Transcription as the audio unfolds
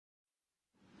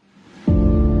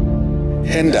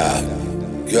And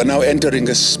you are now entering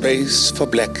a space for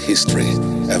Black history,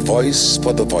 a voice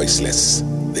for the voiceless.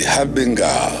 The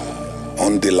Habinga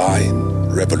on the Line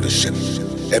Revolution,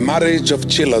 a marriage of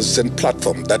chillers and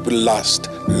platform that will last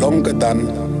longer than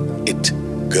it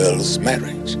girls'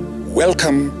 marriage.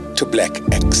 Welcome to Black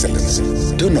Excellence.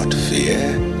 Do not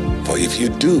fear, for if you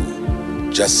do,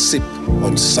 just sip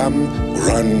on some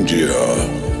grandeur.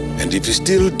 And if you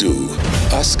still do,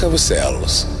 ask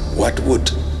ourselves, what would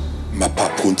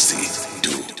Mapapunzi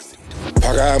do?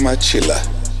 Parama chilla,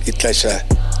 itlesha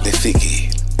lefiki.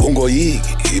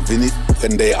 Ungoyigi, even if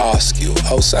when they ask you,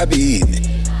 how sabiini,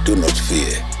 do not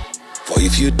fear. For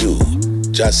if you do,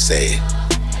 just say,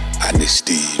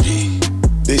 Anistivi.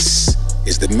 This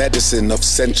is the medicine of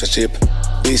censorship.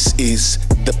 This is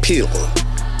the pill.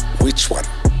 Which one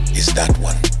is that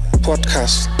one?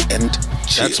 Podcast and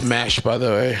chill. That's MASH, by the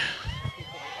way.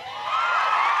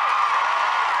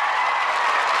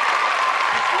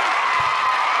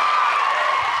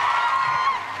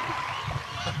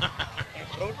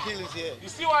 You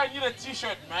see why I need a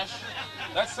t-shirt, MASH?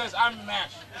 That says I'm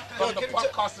MASH from the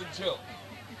podcast and chill.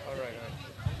 All right.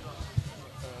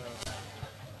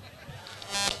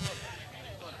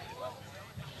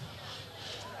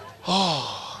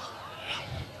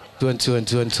 One, two.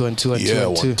 Yeah,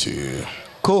 1, 2.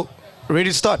 Cool. Ready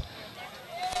to start?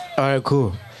 All right,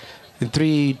 cool. In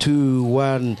 3, 2,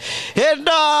 1. And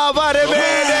nobody made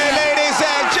it, ladies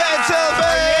and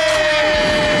gentlemen.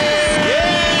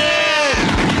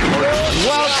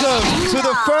 Welcome to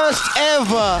the first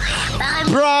ever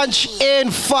brunch in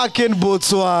fucking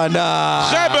Botswana.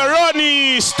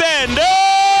 Jabaroni, stand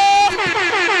up!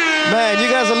 Man, you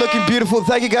guys are looking beautiful.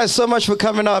 Thank you guys so much for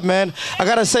coming out, man. I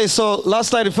gotta say, so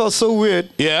last night it felt so weird.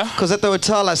 Yeah? Because at the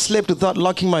hotel I slept without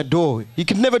locking my door. You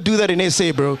can never do that in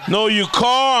SA, bro. No, you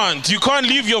can't. You can't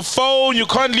leave your phone. You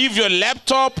can't leave your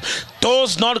laptop.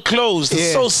 Doors not closed.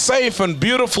 It's so safe and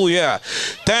beautiful here.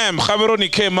 Damn, Jabaroni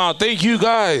came out. Thank you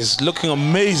guys. Looking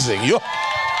amazing. Yo.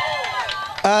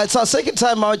 It's our second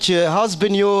time out here. How's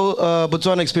been your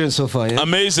Botswana experience so far? Yeah?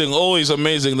 Amazing, always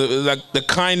amazing. The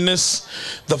kindness,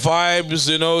 the vibes,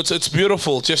 you know, it's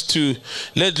beautiful just to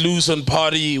let loose and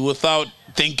party without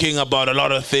thinking about a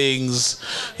lot of things.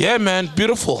 Yeah, man,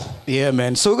 beautiful. Yeah,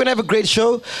 man. So we're going to have a great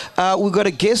show. We've got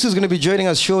a guest who's going to be joining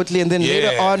us shortly. And then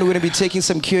later on, we're going to be taking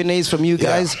some Q&As from you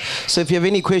guys. So if you have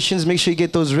any questions, make sure you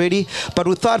get those ready. But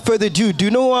without further ado, do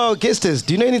you know who our guest is?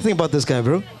 Do you know anything about this guy,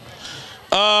 bro?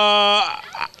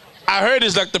 I heard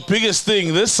it's like the biggest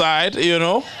thing this side, you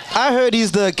know. I heard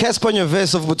he's the Caspanyo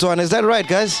vest of Botswana. Is that right,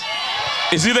 guys?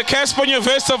 Is he the Caspanyo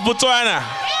vest of Botswana?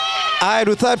 All right,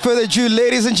 without further ado,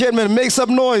 ladies and gentlemen, make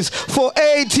some noise for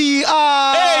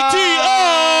A.T.I.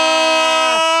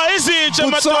 A.T.I. Is he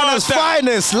Botswana's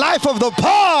finest, life of the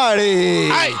party.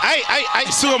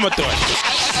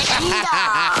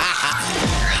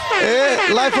 Yeah,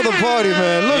 life of the party,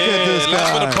 man. Look at this guy.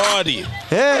 Life of the party.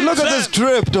 Yeah, look at this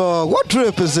drip, dog. What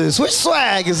drip is this? Which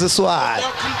swag is this swag?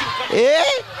 Yeah?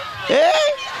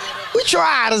 Which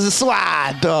one is the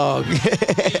swag, dog?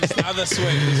 The other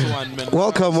swag, this one, man.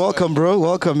 Welcome, bro.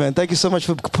 Welcome, man. Thank you so much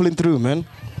for pulling through, man.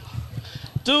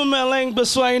 Do Meling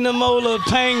Beswaina Mola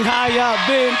Pang, how y'all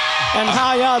been and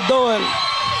how y'all doing?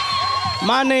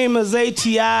 My name is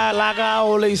A.T.I, like I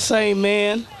always say,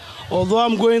 man. Although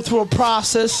I'm going through a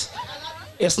process,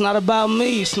 it's not about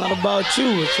me, it's not about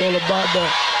you, it's all about the...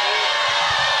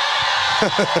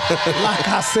 Like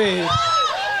I said.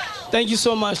 Thank you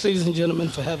so much, ladies and gentlemen,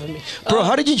 for having me. Bro,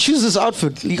 how did you choose this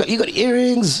outfit? You got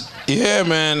earrings? Yeah,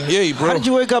 man. Yeah, bro. How did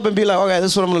you wake up and be like, okay,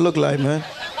 this is what I'm gonna look like, man?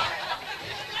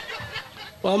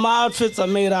 Well, my outfits are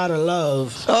made out of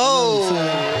love. Oh!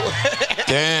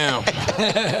 Damn.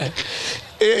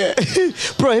 Yeah.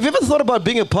 Bro, have you ever thought about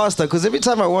being a pastor? Because every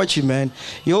time I watch you, man,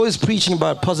 you're always preaching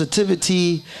about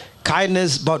positivity,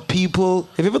 kindness, about people.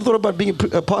 Have you ever thought about being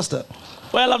a pastor?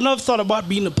 Well, I've never thought about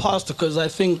being a pastor because I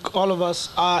think all of us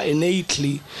are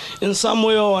innately, in some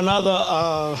way or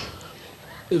another,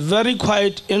 very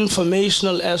quite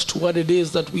informational as to what it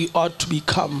is that we ought to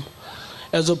become,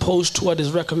 as opposed to what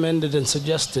is recommended and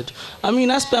suggested. I mean,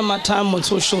 I spend my time on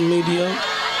social media.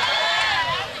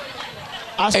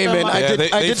 Hey, man,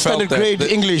 I did spend a great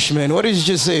English, man. What did you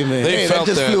just say, man? They felt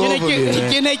that just flew over me, man.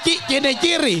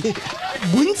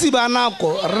 Bontsi ba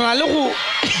nako re na le go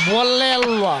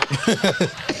bolelwa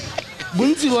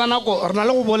bontsi ba nako re na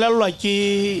le go bolelwa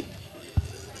ke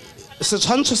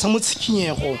setshwantsho sa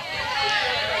motshikinyego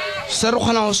se re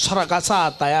kgona go tshwara ka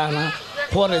tsata yana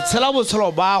gore tshela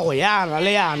botshelo ba go yana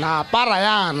le yana para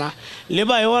yana le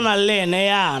ba yona le ene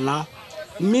yana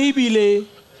maybe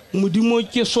modimo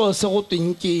ke so se go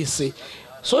teng ke se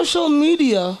social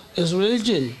media is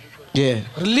religion Yeah.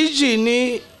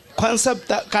 Religion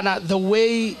concept kana the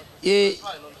way e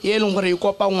leng gore e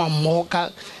kopangwa mmogo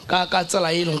ka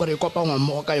tsela e leng gore e kopangwa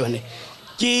mmogo ka yone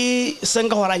ke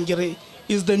senka gore ngere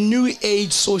is the new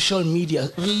age social media.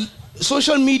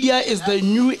 Social media is the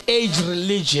new age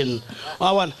religion.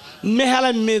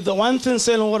 The one thing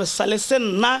se leng gore sale se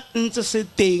nna ntse se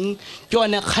teng ke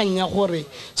yone kgang ya gore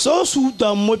so se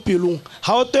utlwang mo pelong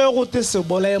ga o tee go te se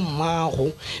bolae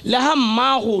mmago le ga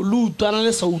mmago le utlwana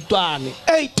le sa utlwane.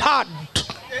 A.T.I.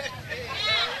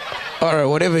 All right,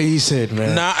 whatever he said,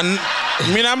 man. I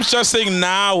mean, I'm just saying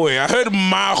Nawe. I heard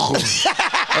Mahu.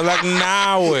 I'm like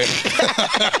Nawe.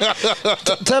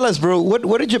 Tell us, bro,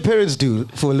 what did your parents do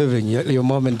for a living, your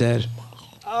mom and dad?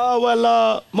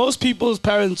 Most people's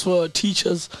parents were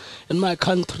teachers in my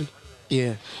country.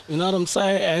 Yeah. You know what I'm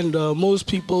saying? And most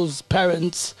people's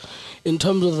parents, in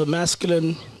terms of the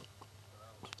masculine,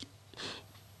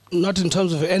 not in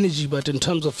terms of energy, but in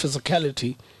terms of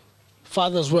physicality,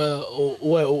 fathers were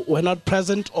not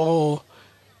present or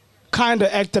kind of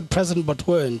acted present but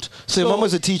weren't. So your mom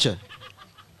was a teacher?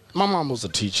 My mom was a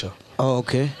teacher. Oh,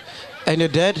 okay. And your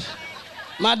dad?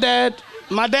 My dad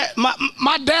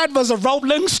was a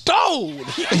Rolling Stone.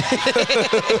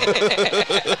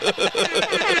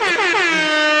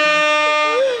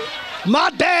 My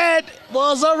dad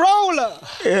was a roller.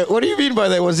 Yeah, what do you mean by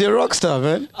that? Was he a rock star,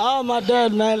 man? Oh, my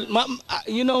dad, man. Man,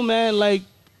 like,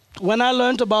 when I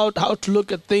learned about how to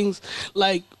look at things,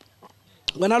 like,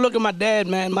 when I look at my dad,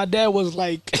 man, my dad was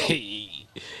like,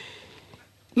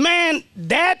 man,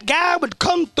 that guy would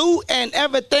come through and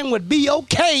everything would be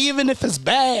okay, even if it's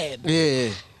bad. Yeah.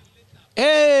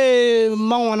 Hey,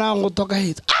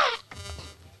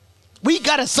 we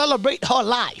gotta celebrate her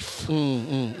life. Do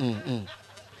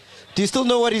you still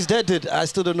know what his dad did? I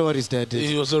still don't know what his dad did.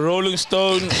 He was a Rolling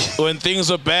Stone. When things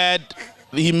were bad,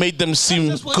 he made them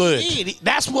seem good.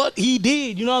 That's what he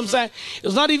did. You know what I'm saying?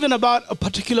 It's not even about a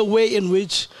particular way in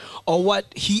which or what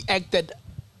he acted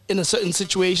in a certain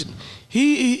situation.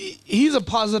 He's a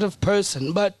positive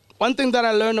person. But one thing that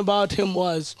I learned about him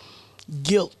was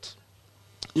guilt.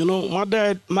 You know, my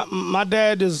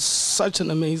dad is such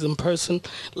an amazing person,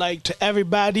 like to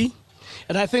everybody.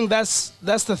 And I think that's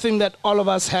the thing that all of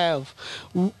us have.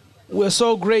 We're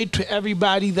so great to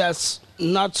everybody that's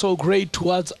not so great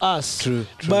towards us. True.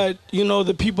 But, you know,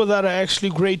 the people that are actually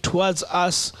great towards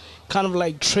us kind of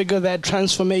like trigger that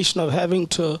transformation of having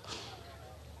to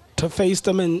face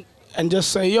them and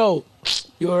just say, yo,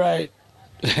 you're right.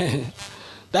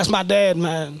 That's my dad,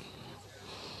 man.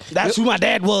 That's who my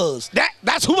dad was.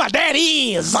 That's who my dad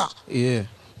is. Yeah.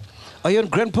 Are you on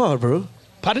grandpa, bro?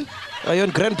 Pardon? Are you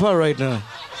on grandpa right now?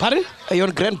 Pardon? Are you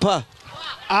on grandpa?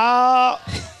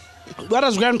 What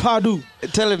does grandpa do?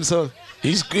 Tell him so.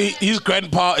 His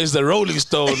grandpa is the Rolling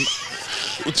Stone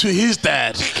to his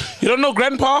dad. You don't know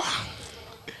grandpa?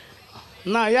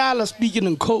 Nah, y'all are speaking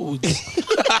in codes.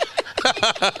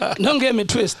 Don't get me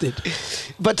twisted.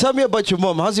 But tell me about your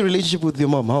mom. How's your relationship with your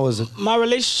mom? How was it? My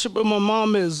relationship with my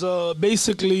mom is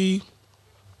basically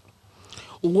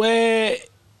where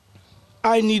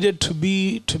I needed to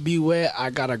be where I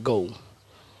gotta go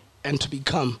and to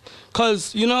become.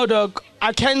 Because, you know, Doug,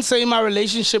 I can't say my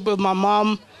relationship with my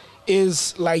mom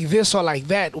is like this or like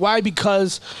that. Why?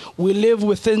 Because we live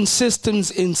within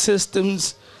systems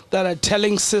that are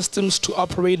telling systems to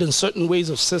operate in certain ways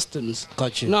of systems.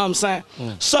 Got you. You know what I'm saying?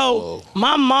 So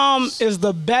my mom is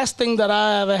the best thing that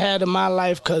I ever had in my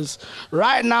life, because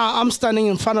right now I'm standing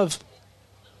in front of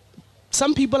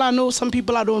some people I know, some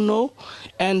people I don't know,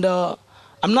 and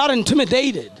I'm not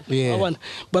intimidated. Yeah.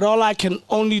 But all I can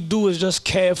only do is just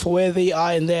care for where they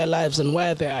are in their lives and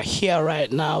where they are here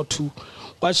right now, to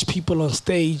watch people on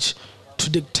stage to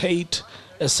dictate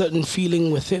a certain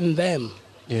feeling within them.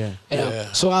 Yeah.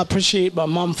 So I appreciate my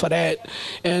mom for that.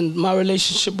 And my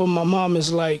relationship with my mom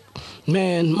is like,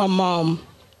 man, my mom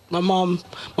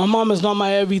is not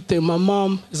my everything. My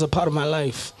mom is a part of my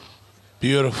life.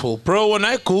 Beautiful. Bro, when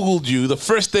I Googled you, the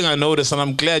first thing I noticed, and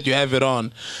I'm glad you have it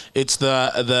on, it's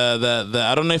the I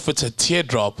don't know if it's a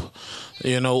teardrop.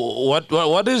 You know,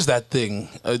 what is that thing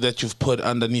that you've put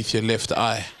underneath your left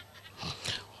eye?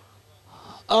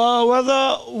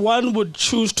 Whether one would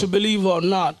choose to believe or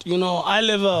not, you know, I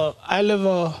live a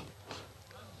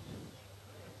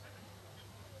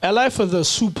life of the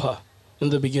super in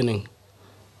the beginning.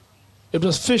 It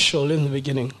was official in the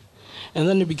beginning, and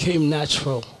then it became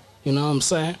natural. You know what I'm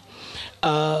saying?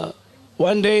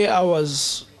 One day I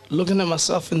was looking at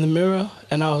myself in the mirror,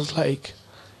 and I was like,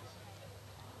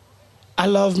 I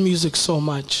love music so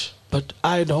much, but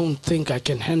I don't think I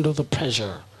can handle the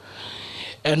pressure.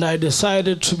 And I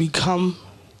decided to become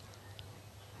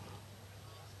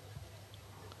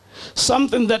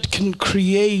something that can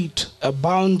create a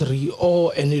boundary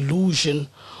or an illusion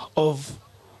of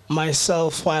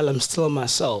myself while I'm still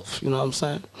myself. You know what I'm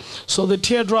saying? So the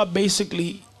teardrop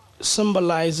basically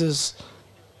symbolizes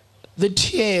the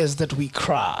tears that we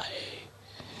cry.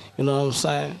 You know what I'm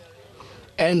saying?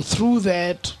 And through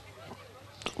that,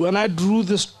 when I drew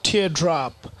this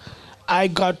teardrop, I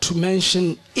got to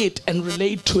mention it and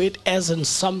relate to it as in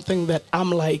something that I'm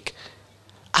like,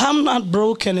 I'm not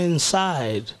broken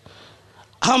inside.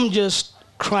 I'm just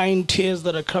crying tears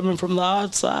that are coming from the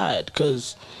outside,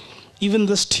 because even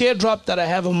this teardrop that I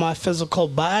have on my physical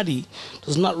body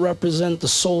does not represent the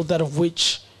soul that of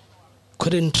which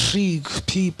could intrigue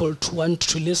people to want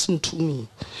to listen to me,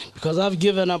 because I've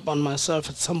given up on myself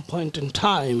at some point in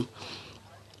time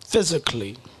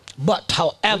physically. But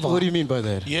however, what do you mean by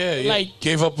that? Yeah, like,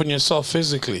 gave up on yourself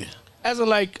physically. as in,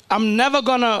 like, I'm never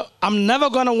gonna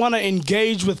want to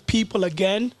engage with people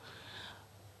again.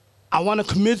 I want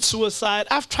to commit suicide.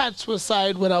 I've tried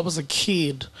suicide when I was a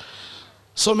kid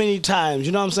so many times,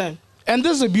 you know what I'm saying? And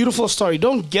this is a beautiful story.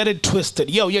 Don't get it twisted.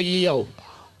 Yo.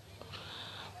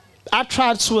 I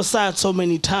tried suicide so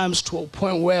many times to a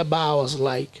point whereby I was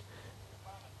like,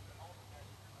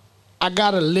 I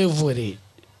gotta live with it.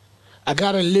 I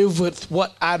gotta live with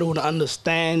what I don't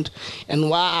understand and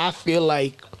why I feel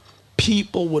like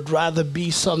people would rather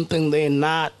be something they're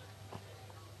not,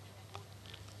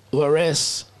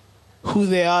 whereas who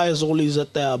they are is always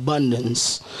at their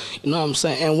abundance. You know what I'm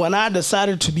saying? And when I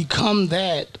decided to become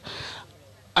that,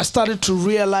 I started to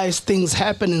realize things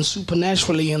happening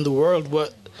supernaturally in the world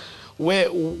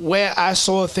where I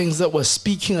saw things that were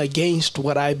speaking against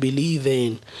what I believe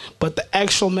in. But the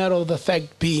actual matter of the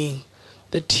fact being,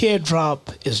 the teardrop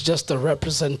is just a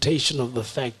representation of the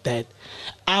fact that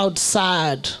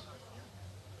outside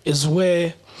is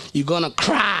where you're gonna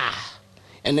cry.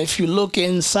 And if you look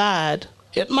inside,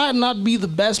 it might not be the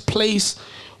best place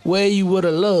where you would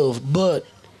have loved, but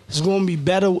it's gonna be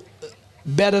better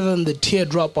than the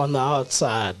teardrop on the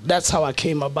outside. That's how I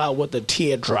came about with the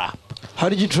teardrop. How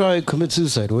did you try to commit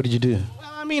suicide? What did you do?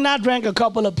 I mean, I drank a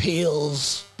couple of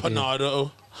pills.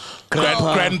 Panado.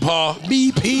 Grandpa.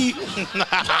 BP.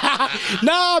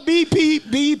 Nah,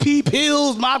 BP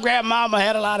pills. My grandmama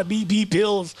had a lot of BP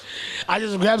pills. I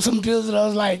just grabbed some pills and I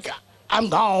was like, I'm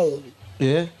gone.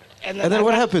 Yeah? And then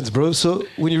what happens, bro? So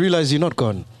when you realize you're not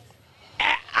gone?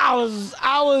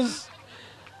 I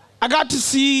got to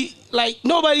see, like,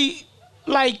 nobody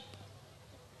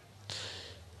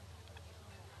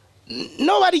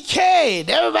cared.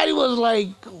 Everybody was like,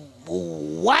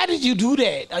 why did you do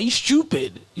that? Are you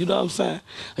stupid? You know what I'm saying?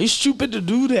 Are you stupid to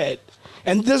do that?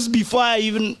 And this before I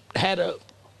even had a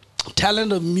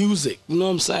talent of music, you know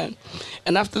what I'm saying?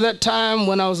 And after that time,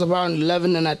 when I was around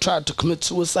 11 and I tried to commit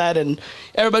suicide, and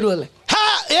everybody was like,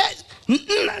 ha, yeah,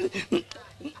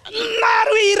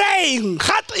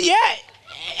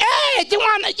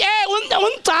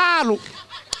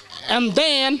 and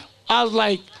then I was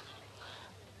like,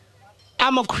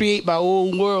 I'm gonna create my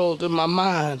own world in my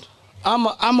mind. I'm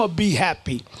gonna be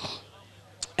happy.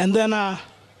 And then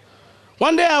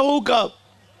one day I woke up.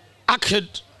 I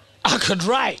could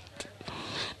write.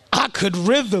 I could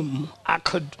rhythm. I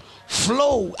could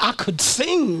flow. I could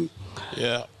sing.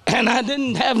 Yeah. And I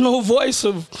didn't have no voice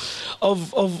of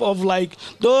like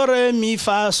do re mi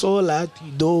fa sol la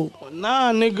ti do.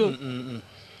 Nah, nigga.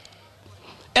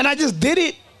 And I just did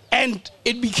it, and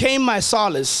it became my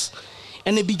solace.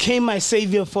 And it became my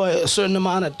savior for a certain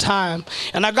amount of time.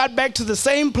 And I got back to the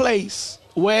same place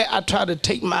where I tried to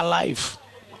take my life.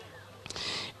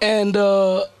 And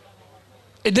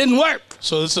it didn't work.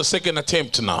 So this is a second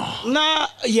attempt now? Nah,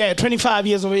 yeah, 25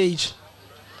 years of age.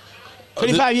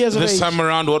 25 years of age. This time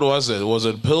around, what was it? Was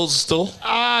it pills still?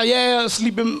 Yeah,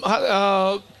 sleeping,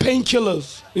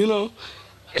 painkillers, you know.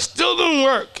 It still didn't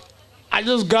work. I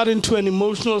just got into an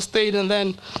emotional state, and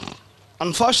then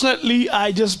unfortunately,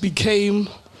 I just became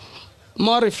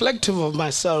more reflective of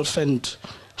myself and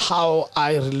how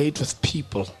I relate with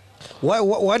people.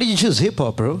 Why did you choose hip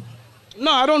hop, bro?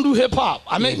 No, I don't do hip hop.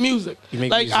 I make music. You make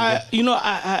like music,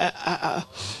 I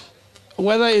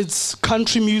whether it's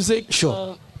country music,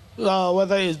 sure.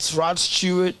 Whether it's Rod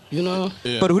Stewart, you know.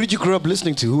 Yeah. But who did you grow up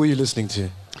listening to? Who were you listening to?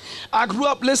 I grew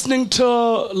up listening to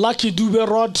Lucky Dube,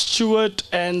 Rod Stewart,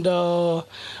 and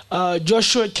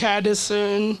Joshua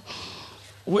Caddison,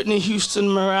 Whitney Houston,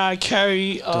 Mariah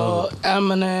Carey,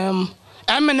 Eminem,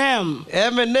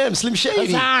 Slim Shady.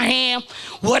 'Cause I am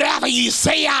whatever you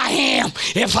say I am.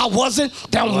 If I wasn't,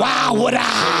 then why would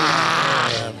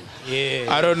I? Yeah.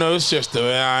 I don't know, it's just the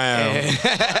way I am.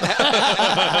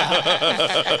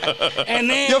 And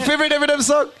then, your favorite Eminem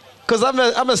song? Because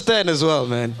I'm a stan as well,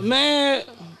 man. Man,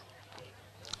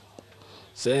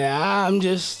 Say, I'm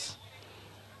just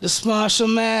Marshall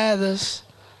Mathers.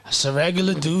 It's a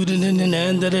regular dude and then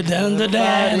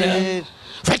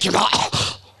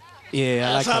Yeah,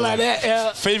 I like something like that.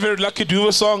 Yeah. Favorite Lucky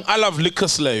Dube song? I love Liquor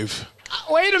Slave.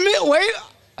 Wait a minute.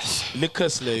 Liquor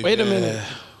Slave. Wait a minute.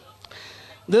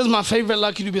 This is my favorite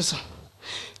Lucky Dube song.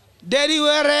 Daddy,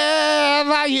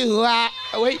 wherever you are.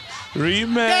 Wait.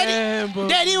 Remember.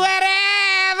 Daddy,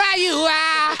 wherever you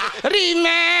are.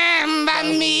 Remember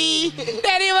me.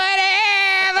 Daddy,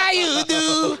 whatever you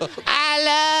do,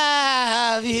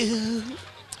 I love you.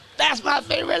 That's my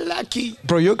favorite Lucky.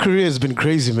 Bro, your career has been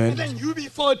crazy, man. And then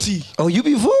UB40. Oh,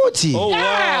 UB40. Oh,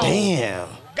 wow. Damn.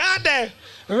 God damn.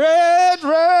 Red,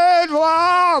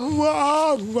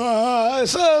 wow.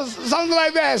 So, something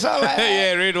like that. Something like that.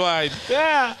 Yeah, red wine.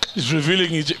 Yeah. He's revealing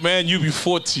his... Man, you be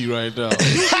 40 right now.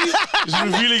 He's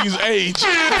revealing his age.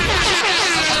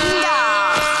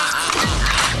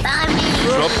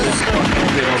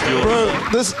 Bro,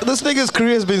 this nigga's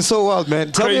career has been so wild,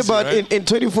 man. Tell me Crazy, about right? in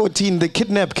 2014, the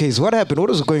Kidnap case. What happened? What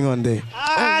was going on there?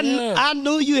 I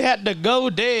knew you had to go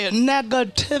there.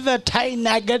 Negativity.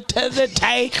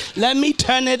 Let me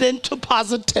turn it into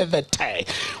positivity.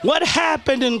 What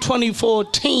happened in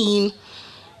 2014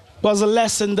 was a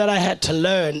lesson that I had to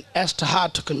learn as to how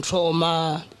to control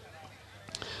my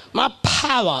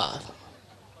power.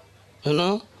 You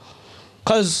know?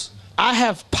 Because I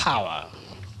have power.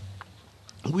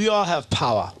 We all have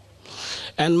power.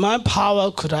 And my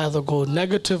power could either go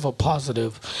negative or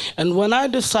positive. And when I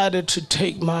decided to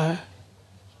take my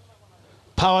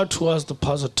power towards the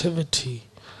positivity,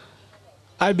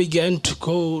 I began to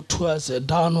go towards a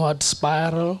downward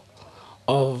spiral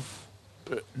of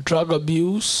drug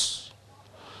abuse,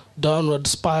 downward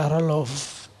spiral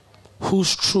of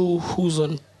who's true, who's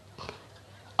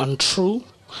untrue.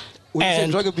 When you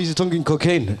say drug abuse, you're talking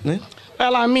cocaine, né?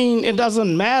 Well, I mean, it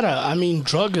doesn't matter. I mean,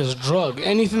 drug is drug.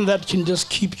 Anything that can just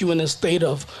keep you in a state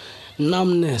of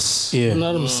numbness. Yeah. You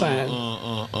know what I'm saying?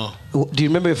 Do you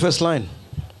remember your first line?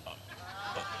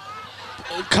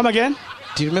 Come again?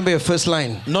 Do you remember your first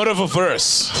line? Not of a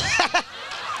verse.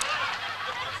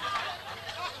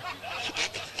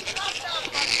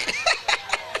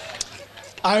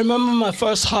 I remember my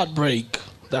first heartbreak.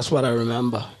 That's what I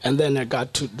remember. And then I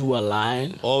got to do a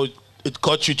line. Oh, it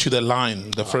got you to the line,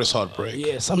 the first heartbreak.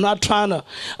 Yes, I'm not trying to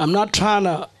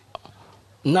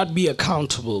not be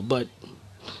accountable, but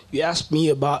you asked me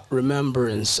about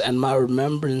remembrance, and my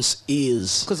remembrance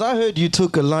is... Because I heard you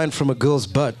took a line from a girl's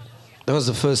butt. That was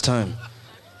the first time.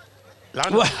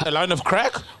 A line of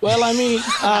crack? Well, I mean...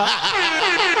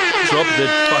 Drop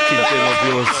that fucking thing of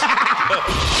yours.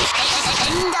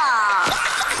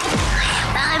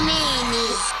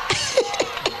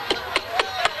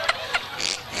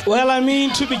 Well, I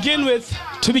mean, to begin with,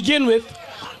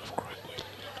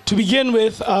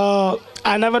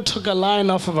 I never took a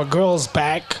line off of a girl's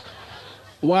back.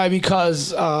 Why?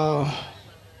 Because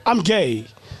I'm gay.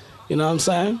 You know what I'm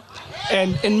saying?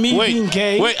 And me being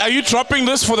gay... Wait, are you dropping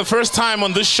this for the first time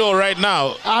on this show right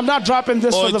now? I'm not dropping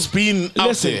this Or for the... it's been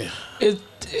out there?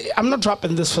 I'm not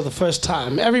dropping this for the first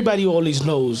time. Everybody always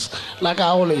knows, like I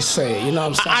always say, you know what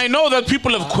I'm saying? I know that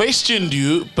people have questioned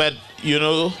you, but, you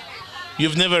know,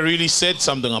 you've never really said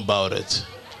something about it.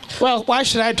 Well, why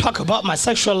should I talk about my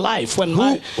sexual life when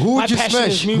my would you passion is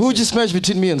smash? music? Who would you smash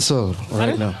between me and Soul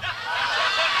right now?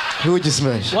 Who would you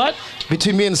smash? What?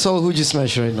 Between me and Soul, who would you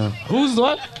smash right now? Who's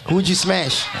what? Who would you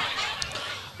smash?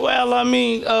 Well, I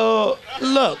mean,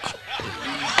 look.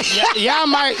 Y'all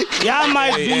might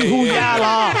be who y'all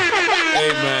are.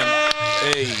 Hey, man.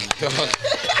 Hey.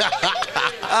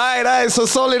 All right, so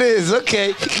Soul it is.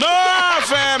 Okay. No,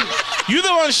 fam. You the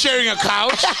one sharing a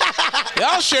couch.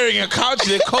 Y'all sharing a couch.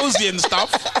 They're cozy and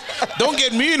stuff. Don't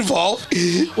get me involved.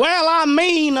 Well, I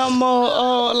mean, I'm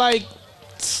like,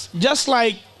 just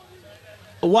like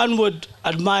one would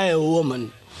admire a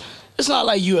woman. It's not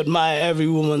like you admire every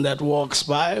woman that walks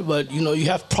by, but, you know, you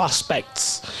have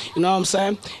prospects. You know what I'm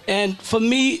saying? And for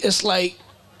me, it's like,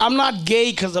 I'm not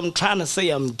gay because I'm trying to say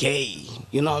I'm gay.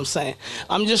 You know what I'm saying?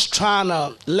 I'm just trying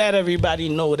to let everybody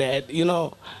know that, you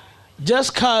know,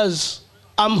 just because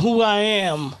I'm who I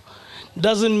am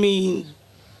doesn't mean,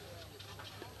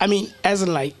 I mean, as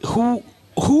in like, who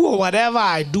or whatever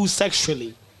I do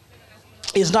sexually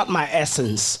is not my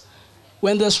essence.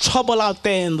 When there's trouble out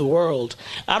there in the world,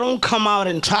 I don't come out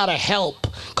and try to help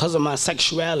because of my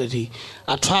sexuality.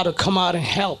 I try to come out and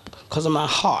help because of my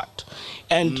heart.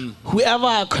 And whoever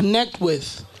I connect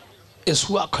with is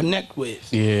who I connect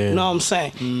with. Yeah. You know what I'm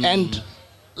saying? And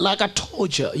like I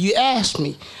told you, you asked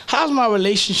me, how's my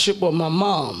relationship with my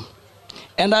mom?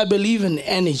 And I believe in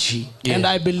energy. Yeah. And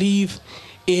I believe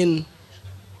in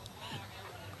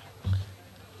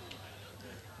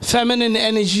feminine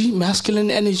energy,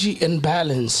 masculine energy, and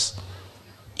balance.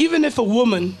 Even if a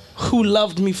woman who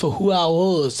loved me for who I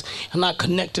was and I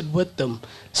connected with them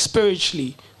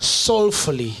spiritually,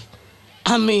 soulfully,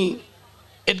 I mean,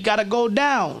 it gotta go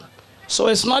down. So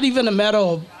it's not even a matter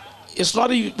of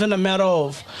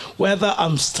whether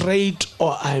I'm straight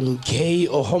or I'm gay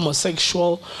or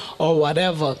homosexual or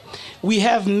whatever. We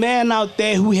have men out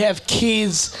there who have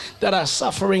kids that are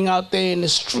suffering out there in the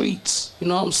streets. You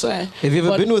know what I'm saying? Have you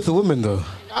ever been with a woman though?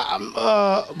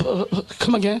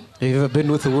 Come again? Have you ever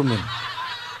been with a woman?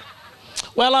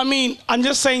 Well, I mean, I'm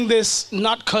just saying this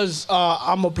not because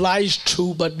I'm obliged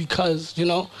to, but because, you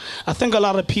know, I think a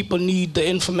lot of people need the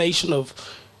information of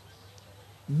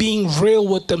being real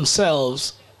with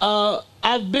themselves.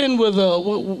 I've been with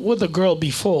a girl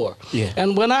before, yeah.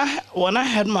 And when I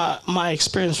had my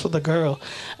experience with a girl,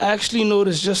 I actually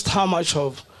noticed just how much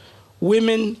of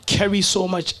women carry so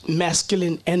much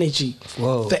masculine energy.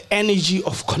 Whoa. The energy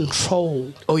of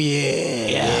control. Oh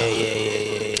yeah.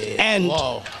 And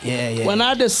Whoa. Yeah. When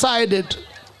I decided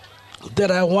that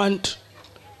I want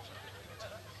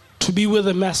to be with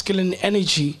a masculine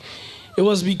energy, it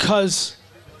was because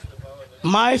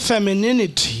my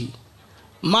femininity,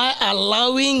 my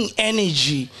allowing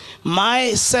energy,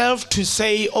 myself to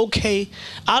say, okay,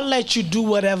 I'll let you do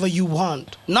whatever you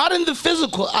want. Not in the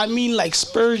physical, I mean like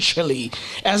spiritually,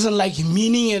 as in like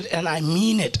meaning it, and I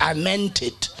mean it, I meant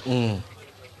it.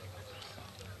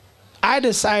 I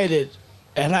decided,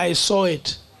 and I saw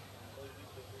it,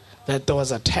 that there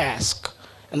was a task.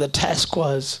 And the task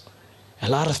was, a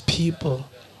lot of people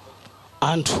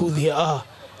aren't who they are.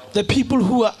 The people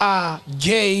who are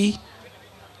gay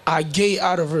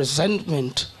out of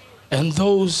resentment, and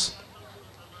those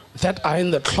that are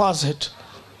in the closet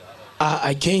are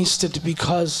against it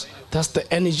because that's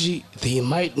the energy they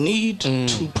might need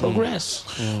to progress.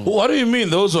 What do you mean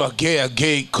those who are gay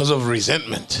because of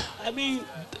resentment? I mean,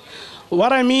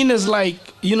 what I mean is like,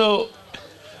 you know,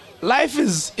 life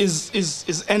is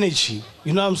energy.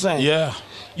 You know what I'm saying? Yeah.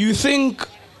 You think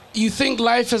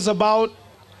life is about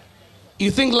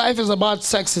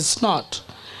sex. It's not.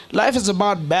 Life is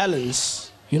about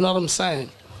balance. You know what I'm saying?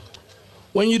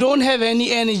 When you don't have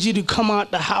any energy to come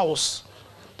out the house,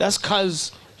 that's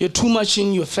because you're too much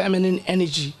in your feminine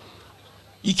energy.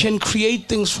 You can create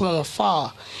things from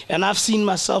afar. And I've seen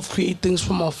myself create things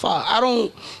from afar.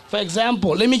 For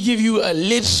example, let me give you a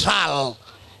literal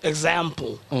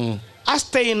example. I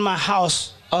stay in my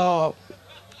house out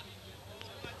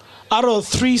of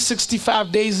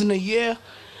 365 days in a year.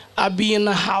 I be in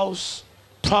the house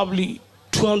probably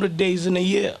 200 days in a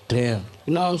year. Damn.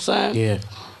 You know what I'm saying? Yeah.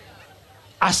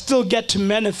 I still get to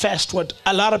manifest what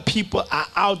a lot of people are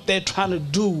out there trying to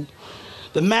do.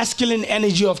 The masculine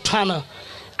energy of trying to,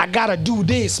 I gotta do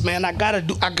this, man. I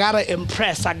gotta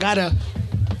impress. I gotta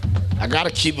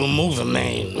keep it moving,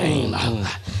 man.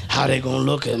 How they gonna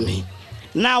look at me?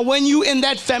 Now, when you in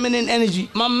that feminine energy,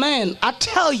 my man, I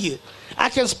tell you, I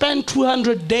can spend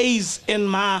 200 days in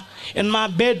my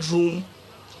bedroom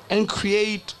and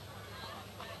create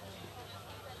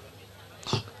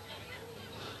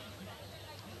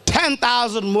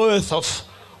 10,000 worth of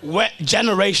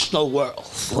generational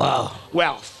wealth. Wow.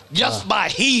 Wealth. Just by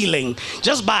healing,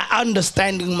 just by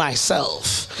understanding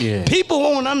myself. Yeah. People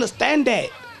won't understand that.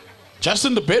 Just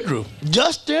in the bedroom.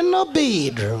 Just in the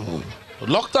bedroom.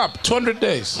 Locked up 200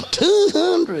 days.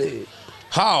 200.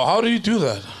 How do you do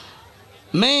that?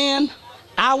 Man,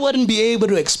 I wouldn't be able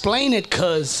to explain it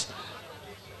because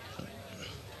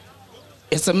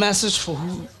it's a message for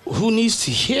who needs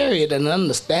to hear it and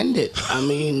understand it. I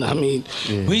mean,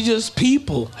 yeah. We just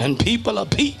people, and people are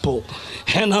people,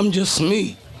 and I'm just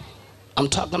me. I'm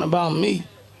talking about me.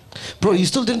 Bro, you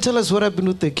still didn't tell us what happened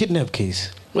with the kidnap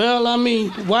case. Well, I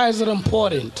mean, why is it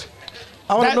important?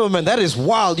 I want to know, man. That is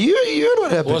wild. You heard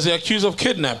what happened? Was he accused of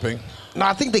kidnapping? No,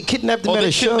 I think they kidnapped him at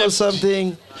a show or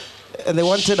something. And they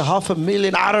wanted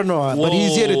 $500,000. I don't know. But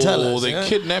he's here to tell us. They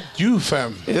kidnapped you,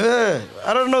 fam. Yeah.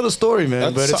 I don't know the story,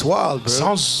 man. But it's wild, bro.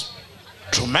 Sounds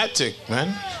traumatic,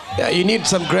 man. Yeah, you need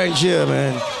some grandeur,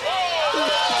 man. More.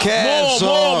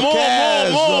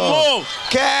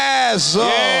 Casso.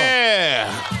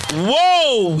 Yeah.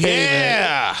 Whoa.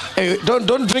 Yeah. Hey,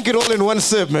 don't drink it all in one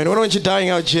sip, man. Why don't you dying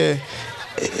out here?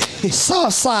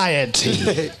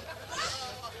 Society.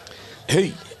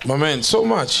 Hey, my man, so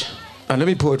much. Let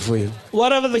me pour it for you.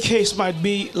 Whatever the case might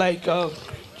be, like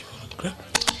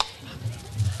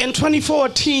in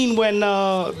 2014 when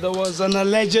there was an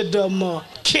alleged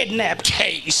kidnap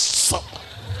case.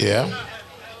 Yeah.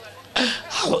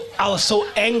 I was so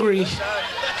angry.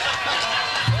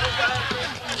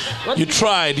 You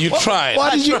tried.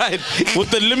 What did you? With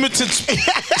the limited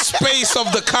space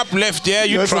of the cup left, yeah,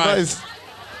 you tried.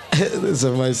 That's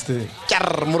a nice thing.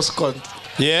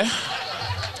 Yeah?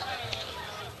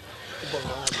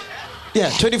 Yeah,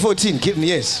 2014, give me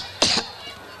yes.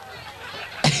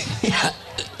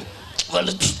 Well,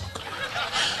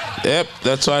 Yep,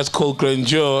 that's why it's called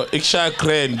grandeur. Iksha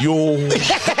grand, yo.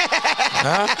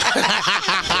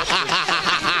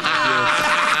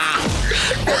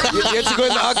 You have to go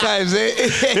in the archives, eh?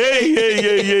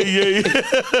 Hey.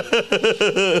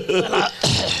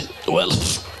 Well,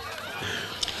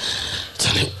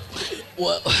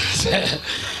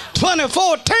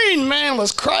 2014, man,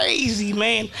 was crazy,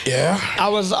 man. Yeah? I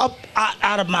was up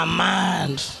out of my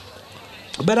mind.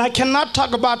 But I cannot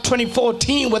talk about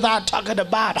 2014 without talking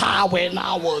about how when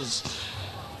I was.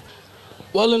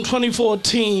 Well, in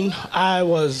 2014, I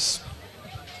was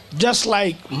just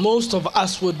like most of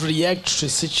us would react to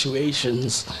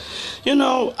situations. You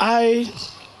know, I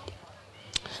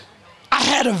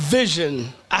had a vision.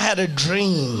 I had a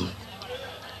dream.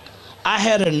 I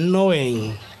had a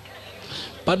knowing.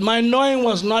 But my knowing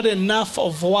was not enough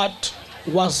of what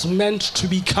was meant to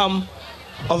become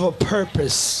of a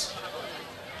purpose.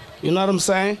 You know what I'm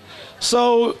saying?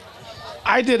 So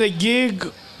I did a gig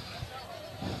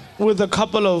with a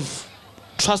couple of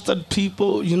trusted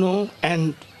people, you know,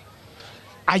 and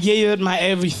I gave it my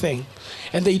everything.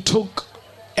 And they took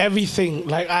everything.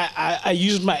 Like I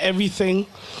used my everything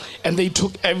and they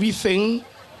took everything.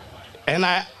 And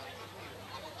I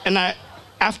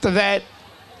after that,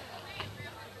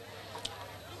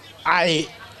 I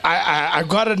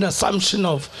got an assumption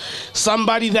of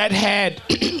somebody that had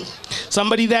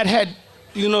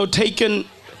you know, taken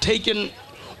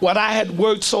what I had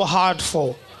worked so hard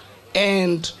for,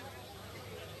 and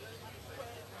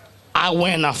I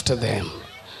went after them.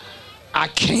 I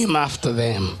came after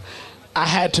them. I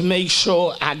had to make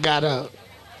sure I gotta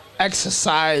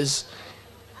exercise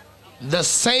the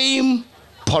same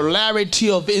polarity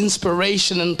of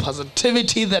inspiration and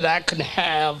positivity that I could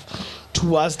have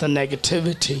towards the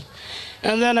negativity.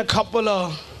 And then I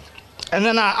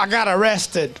got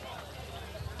arrested.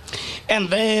 And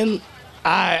then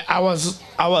I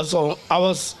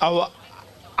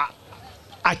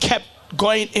kept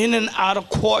going in and out of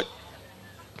court.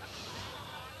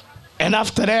 And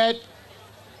after that,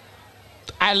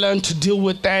 I learned to deal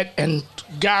with that, and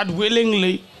God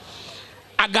willingly,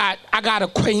 I got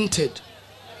acquainted.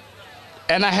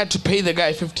 And I had to pay the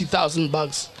guy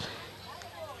 $50,000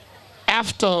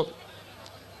 after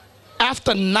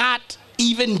not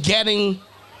even getting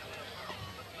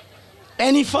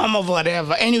any form of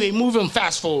whatever. Anyway, moving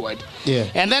fast forward. Yeah.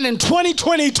 And then in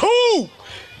 2022, oh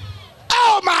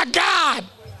my God,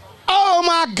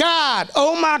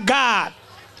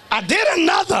 I did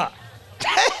another.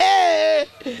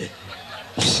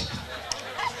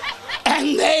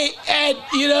 And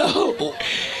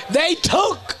they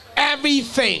took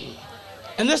everything.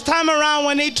 And this time around,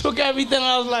 when they took everything,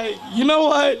 I was like, you know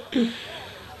what?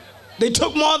 They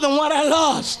took more than what I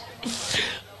lost.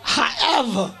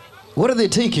 However, what are they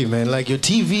taking, man? Like your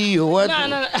TV or what?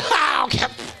 No. Okay.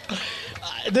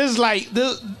 These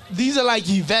are like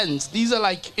events. These are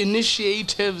like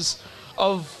initiatives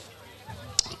of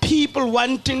people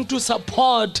wanting to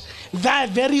support their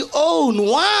very own.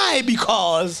 Why?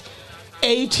 Because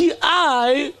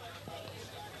A.T.I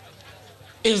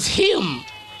is him.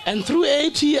 And through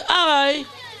A.T.I,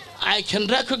 I can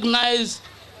recognize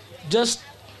just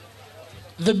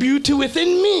the beauty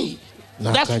within me.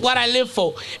 That's what I live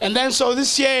for. And then so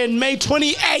this year in May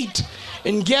 28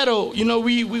 in Ghetto, you know,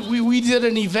 we did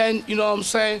an event, you know what I'm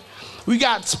saying? We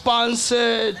got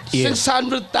sponsored,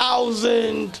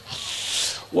 600,000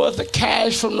 worth of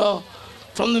cash from the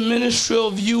Ministry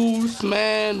of Youth,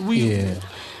 man.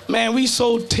 Man, we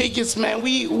sold tickets, man.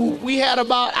 We had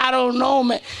about, I don't know,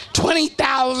 man,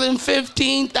 20,000,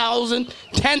 15,000,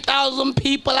 10,000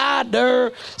 people out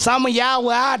there. Some of y'all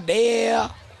were out there.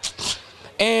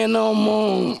 And,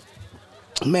 man,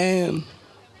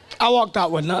 I walked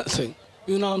out with nothing.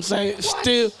 You know what I'm saying?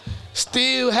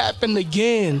 Still happened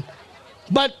again.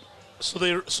 But So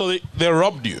they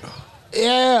robbed you.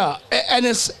 yeah, and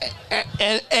it's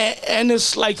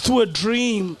like through a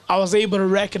dream I was able to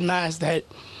recognize that,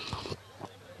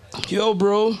 yo,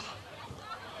 bro,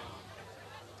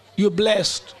 you're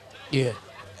blessed. Yeah.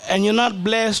 And you're not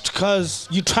blessed because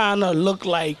you're trying to look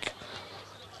like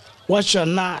what you're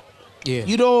not. Yeah.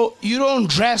 You don't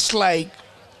dress like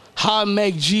how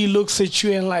Meg G looks at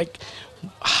you and like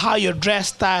how your dress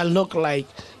style look like.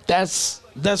 That's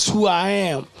who I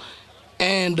am.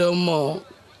 And Now,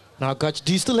 gotcha.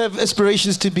 Do you still have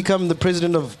aspirations to become the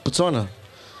president of Botswana?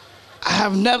 I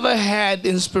have never had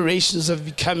inspirations of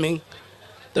becoming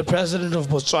the president of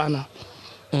Botswana.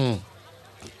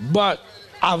 But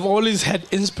I've always had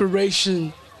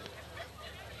inspiration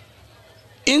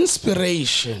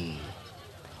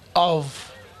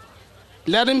of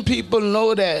letting people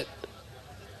know that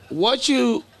what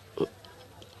you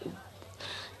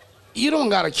don't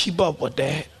gotta keep up with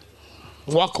that.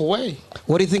 Walk away.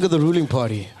 What do you think of the ruling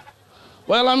party?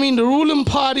 Well, I mean, the ruling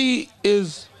party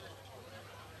is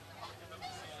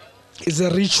a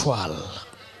ritual.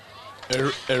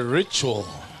 A ritual.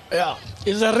 Yeah,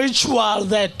 it's a ritual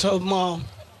that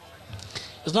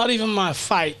it's not even my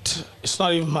fight. It's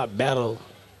not even my battle.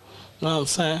 You know what I'm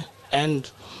saying?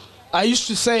 And I used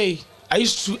to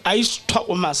talk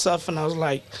with myself, and I was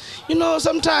like,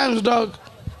 sometimes, dog,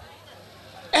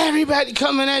 everybody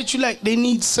coming at you like they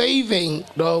need saving,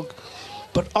 dog.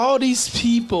 But all these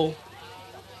people,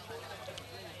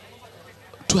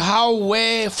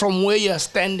 from where you're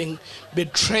standing,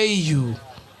 betray you.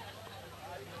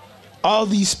 All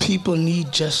these people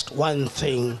need just one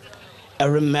thing, a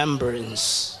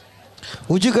remembrance.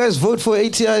 Would you guys vote for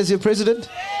A.T.I as your president?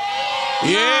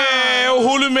 Yeah,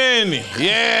 Uhulumeni.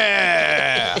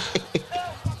 Yeah.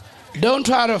 Don't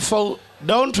try to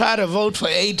vote for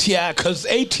A.T.I because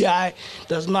A.T.I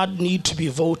does not need to be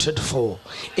voted for.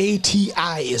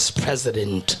 A.T.I is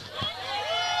president.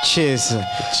 Cheers. All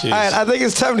right, I think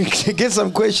it's time to get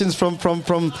some questions from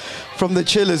the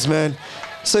chillers, man.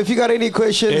 So if you got any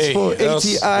questions for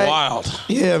A.T.I, wild.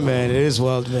 Yeah, man, it is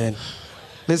wild, man.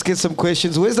 Let's get some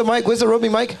questions. Where's the mic? Where's the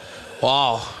roaming mic?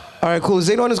 Wow. All right, cool. Is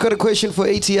anyone who's got a question for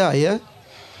A.T.I, yeah?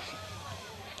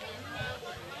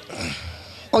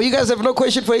 Oh, you guys have no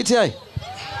question for A.T.I?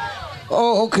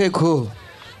 Oh, okay, cool.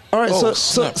 All right,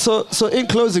 so in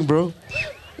closing, bro.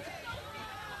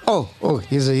 Oh,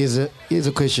 here's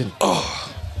a question.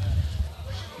 Oh.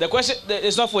 The question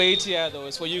is not for A.T.I though,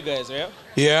 it's for you guys, right?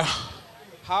 Yeah.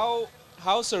 How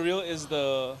surreal is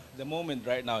the moment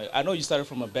right now? I know you started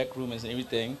from a back room and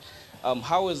everything.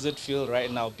 How does it feel right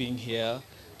now being here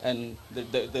and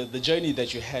the journey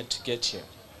that you had to get here?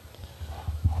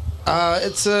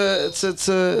 It's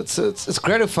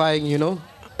gratifying, you know.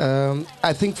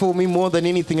 I think for me more than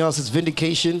anything else, it's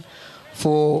vindication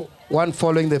for one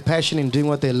following their passion and doing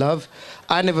what they love.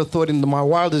 I never thought in my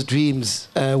wildest dreams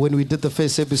when we did the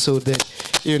first episode that,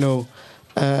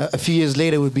 a few years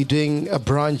later we'd be doing a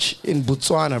brunch in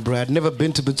Botswana, bro. I'd never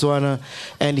been to Botswana,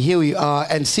 and here we are.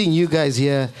 And seeing you guys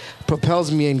here propels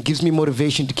me and gives me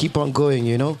motivation to keep on going,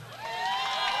 you know?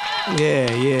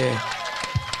 Yeah.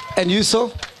 And you,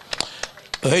 so?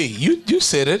 Hey, you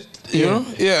said it, you know?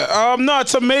 Yeah. No,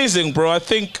 it's amazing, bro. I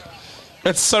think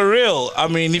it's surreal. I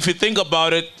mean, if you think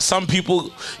about it, some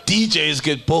people, DJs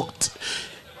get booked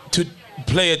to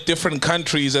play at different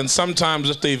countries, and sometimes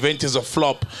if the event is a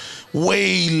flop,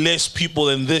 way less people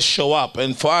than this show up.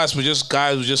 And for us, we're just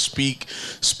guys who just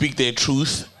speak their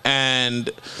truth. And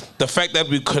the fact that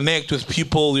we connect with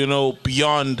people,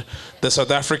 beyond the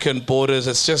South African borders,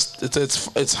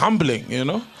 it's humbling,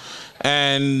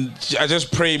 And I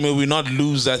just pray may we not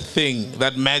lose that thing,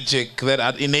 that magic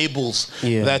that enables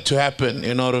that to happen,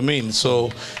 you know what I mean?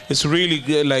 So it's really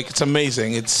good, it's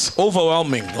amazing. It's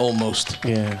overwhelming almost.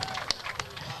 Yeah.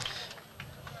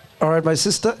 All right, my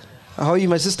sister. How are you,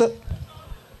 my sister?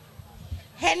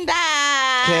 Henda!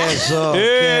 Kezo.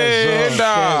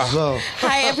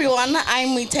 Hi everyone,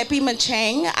 I'm Witepi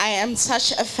Macheng. I am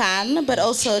such a fan, but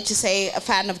also to say a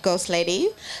fan of Ghost Lady.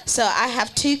 So I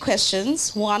have two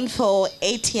questions. One for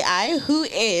A.T.I, who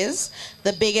is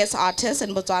the biggest artist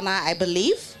in Botswana, I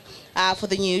believe, for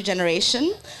the new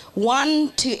generation.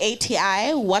 One to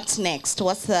A.T.I, what's next?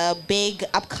 What's the big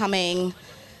upcoming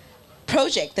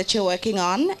project that you're working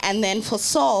on? And then for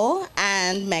Saul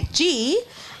and MacG,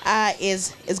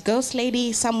 is Ghost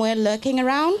Lady somewhere lurking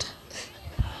around?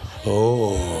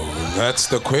 Oh, that's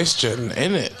the question,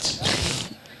 innit?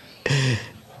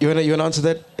 You wanna answer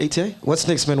that, A.T.I? What's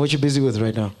next, man? What you busy with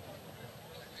right now?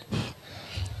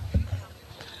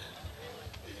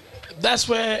 That's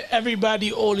where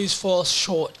everybody always falls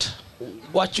short.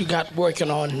 What you got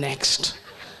working on next?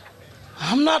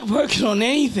 I'm not working on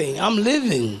anything. I'm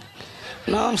living.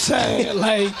 You know what I'm saying?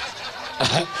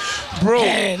 Bro.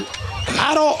 And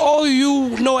I don't owe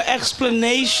you no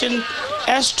explanation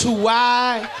as to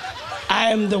why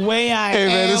I am the way I am. Hey,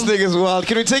 man, this nigga's wild.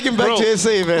 Can we take him back to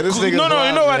SA, man? This nigga's wild. No,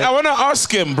 you know what? Man. I want to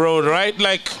ask him, bro, right?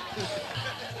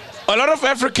 A lot of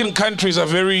African countries are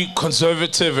very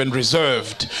conservative and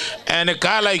reserved. And a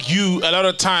guy like you, a lot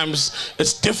of times,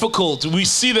 it's difficult. We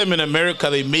see them in America,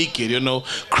 they make it,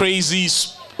 crazy,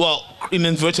 well, in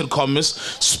inverted commas,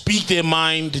 speak their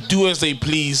mind, do as they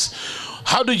please.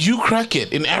 how did you crack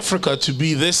it in Africa to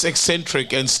be this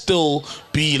eccentric and still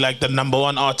be like the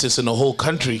 #1 artist in the whole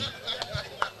country?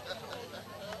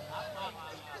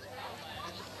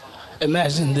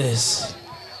 Imagine this.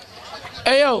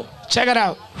 Hey, yo, check it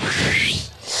out.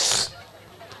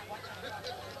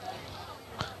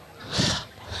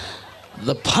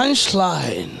 The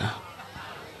punchline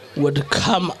would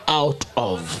come out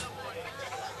of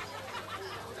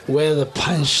where the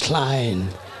punchline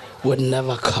would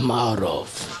never come out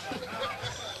of.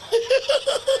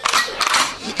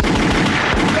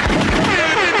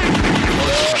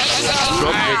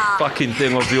 Drop that fucking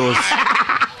thing of yours.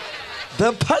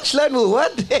 The punchline will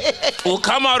what? Will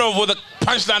come out of where the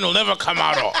punchline will never come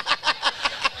out of.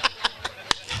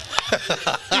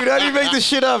 You don't even make this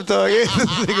shit up, dog. This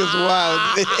thing is wild.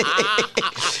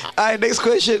 All right, next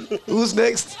question. Who's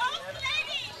next?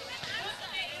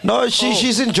 No,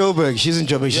 she's in Joburg. She's in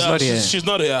Joburg. She's not here. She's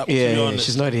not here. Yeah,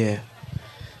 she's not here.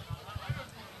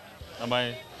 Am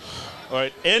I? All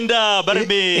right. Enda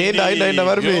Barbi.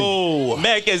 Yo.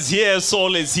 Mac is here.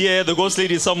 Soul is here. The ghost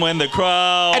lady is somewhere in the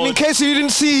crowd. And in case you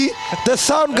didn't see, the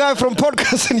sound guy from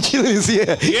Podcast and Chill is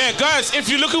here. Yeah, guys, if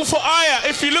you're looking for Aya,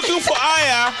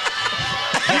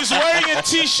 he's wearing a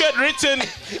t-shirt written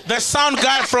 "The Sound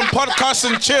Guy from Podcast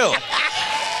and Chill."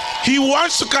 He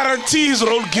wants to guarantee his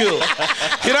road guild.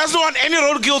 He doesn't want any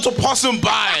road guild to pass him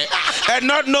by and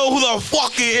not know who the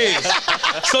fuck he is.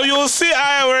 So you'll see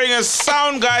Aya wearing a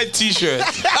Sound Guy t-shirt.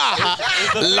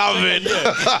 Love it.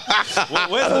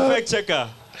 Where's the fact checker?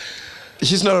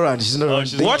 She's not around. She's not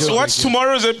around. Watch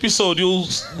tomorrow's episode. You'll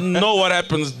know what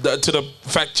happens to the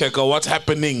fact checker. What's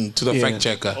happening to the fact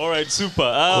checker. All right,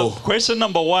 super. Question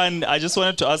number 1. I just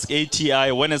wanted to ask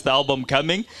A.T.I. when is the album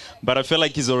coming? But I feel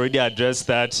like he's already addressed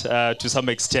that to some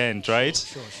extent, right?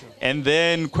 Sure. And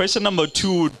then question number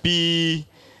 2 would be,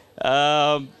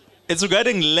 it's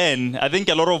regarding Len. I think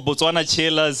a lot of Botswana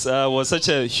chillers were such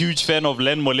a huge fan of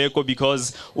Len Moleko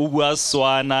because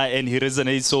BOTSWANA and he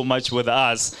resonates so much with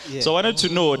us. Yeah. So I wanted to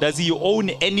know, does he own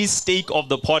any stake of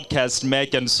the podcast,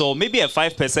 Mac? And so maybe a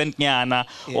 5% nyana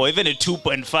or even a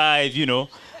 2.5, you know,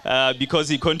 because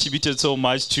he contributed so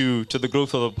much to the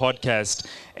growth of the podcast.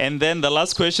 And then the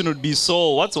last question would be,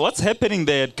 so what's happening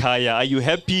there at Kaya? Are you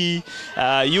happy?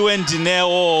 You and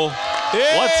Dineo,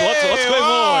 what's going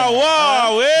on?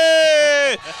 Wow,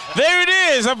 hey. There it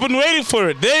is. I've been waiting for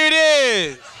it. There it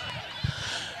is.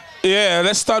 Yeah,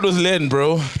 let's start with Len,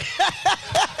 bro.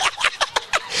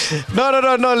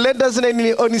 No. Len doesn't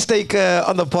only stake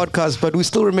on the podcast, but we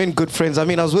still remain good friends. I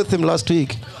mean, I was with him last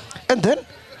week. And then?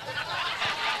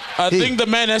 I think the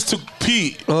man has to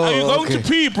pee. Oh, are you going to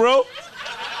pee, bro?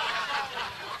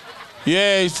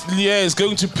 Yeah, he's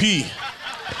going to pee.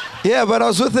 Yeah, but I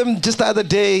was with him just the other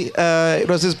day. It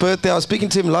was his birthday. I was speaking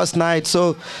to him last night,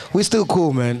 so we're still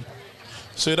cool, man.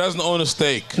 So he doesn't own a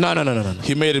stake? No.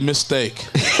 He made a mistake.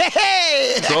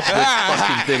 Drop that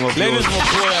fucking thing of yours. Ladies, my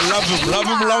boy, I love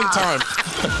him a long time.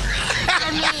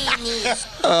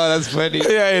 Oh, that's funny.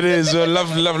 Yeah, it is.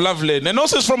 Love Len. And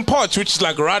also it's from Potch, which is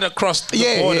like right across the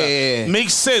border. Yeah.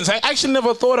 Makes sense. I actually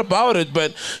never thought about it,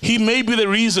 but he may be the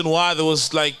reason why there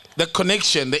was like the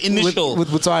connection, the initial with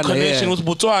Botswana, connection with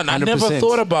Botswana. I never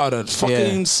thought about it.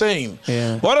 Fucking insane.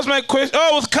 Yeah. What was my question?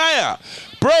 Oh, with Kaya.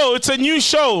 Bro, it's a new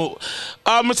show.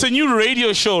 It's a new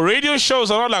radio show. Radio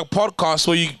shows are not like podcasts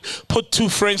where you put two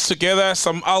friends together,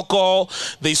 some alcohol,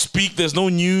 they speak, there's no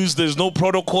news, there's no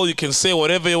protocol, you can say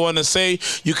whatever you want to say,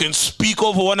 you can speak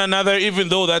over one another even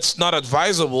though that's not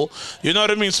advisable. You know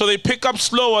what I mean? So they pick up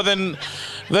slower than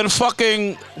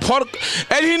fucking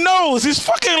and he knows, he's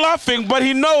fucking laughing, but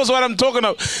he knows what I'm talking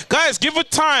about. Guys, give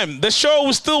it time. The show,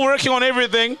 we're still working on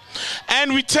everything,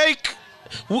 and we take...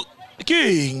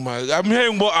 King, man. I'm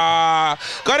hearing God,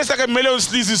 it's like a Million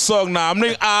Sleazy song now. I'm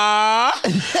like,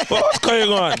 what's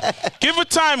going on? Give it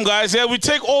time, guys. Yeah, we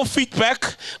take all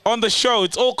feedback on the show.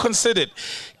 It's all considered.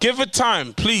 Give it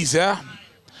time, please. Yeah.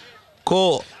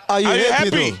 Cool. Are you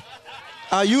happy?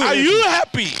 Are you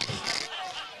happy?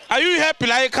 Are you happy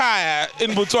like Kaya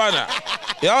in Botswana?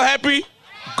 Y'all happy?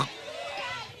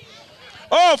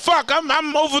 Oh fuck!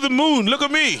 I'm over the moon. Look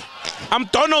at me. I'm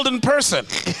Donald in person.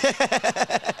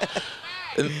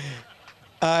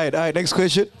 All right. Next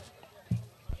question.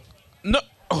 No.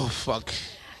 Oh fuck.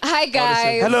 Hi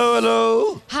guys.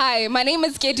 Hello. Hi, my name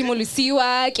is Katie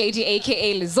Molusiwa, Katie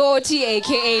aka Lizoti,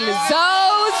 aka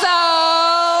Lizozo.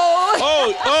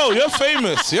 Oh, you're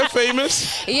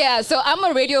famous. Yeah, so I'm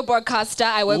a radio broadcaster.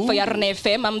 I work for Yarn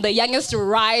FM. I'm the youngest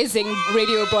rising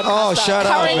radio broadcaster. Oh, shout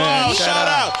out, currently. man. Shout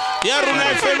out. Yarn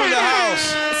FM in the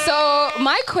house. So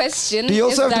my question is Do you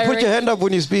also have to put your hand up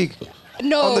when you speak?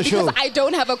 No, on the because show? I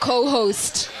don't have a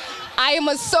co-host. I am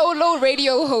a solo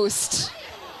radio host.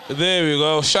 There we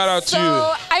go. Shout out to you.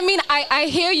 So, I mean, I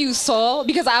hear you, Saul,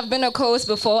 because I've been a co-host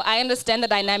before. I understand the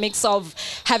dynamics of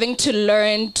having to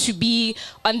learn to be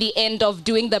on the end of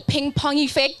doing the ping pong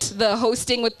effect, the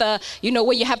hosting with the,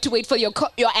 where you have to wait for your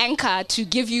anchor to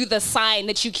give you the sign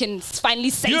that you can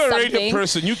finally say something. You're a radio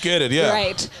person. You get it, yeah.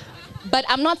 Right. But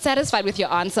I'm not satisfied with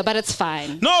your answer, but it's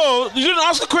fine. No, you didn't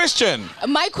ask a question.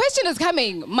 My question is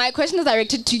coming. My question is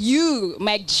directed to you,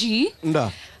 Mac G.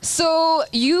 No. So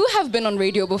you have been on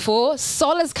radio before.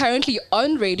 Saul is currently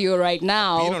on radio right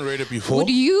now. Been on radio before? Would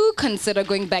you consider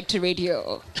going back to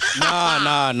radio?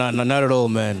 Nah, not at all,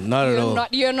 man. Not at all.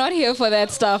 You're not here for that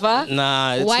stuff, huh?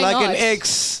 Nah, it's Why like not? an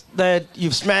ex that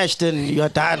you've smashed and you're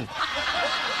done.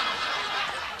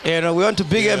 We want to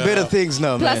bigger and better things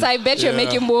now, Plus, man. I bet you're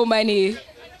making more money.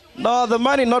 No, the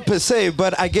money not per se,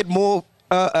 but I get more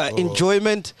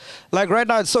enjoyment. Like right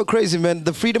now, it's so crazy, man.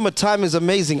 The freedom of time is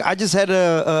amazing. I just had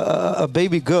a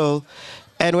baby girl,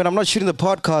 and when I'm not shooting the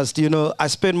podcast, I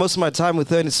spend most of my time with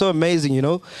her, and it's so amazing,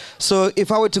 So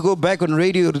if I were to go back on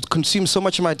radio, it would consume so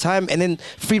much of my time, and then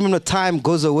freedom of time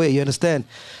goes away. You understand?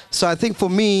 So I think for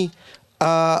me,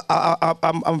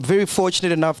 I'm very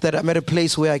fortunate enough that I'm at a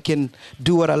place where I can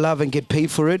do what I love and get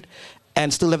paid for it,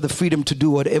 and still have the freedom to do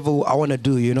whatever I want to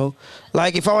do,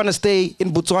 Like, if I want to stay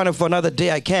in Botswana for another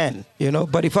day, I can,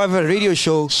 But if I have a radio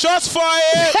show... Shots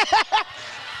fired!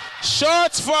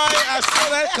 Shots fired! I saw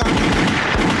that coming.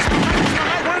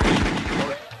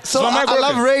 So I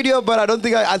love radio, but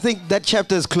I think that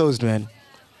chapter is closed, man.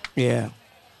 Yeah.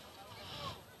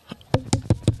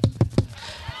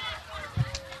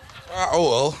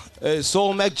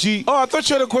 So, Mac G... Oh, I thought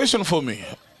you had a question for me.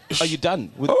 Are you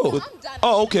done? I'm done.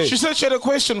 Oh, okay. She said she had a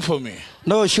question for me.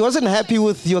 No, she wasn't happy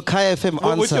with your Kai FM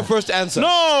answer. What's your first answer?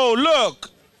 No, look.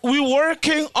 We're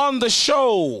working on the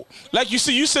show. Like you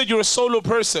said you're a solo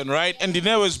person, right? And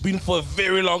Dinero has been for a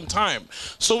very long time.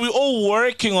 So we're all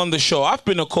working on the show. I've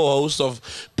been a co-host of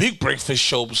big breakfast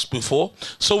shows before.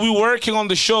 So we're working on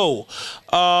the show.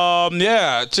 I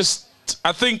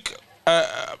think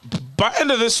by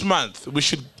end of this month, we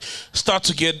should start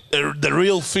to get the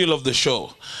real feel of the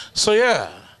show. So yeah.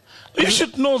 You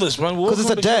should know this, man. Because it's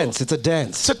a dance. It's a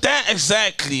dance. It's a dance,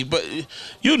 exactly. But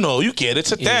you get it.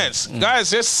 It's a dance.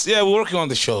 Guys, we're working on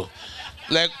the show.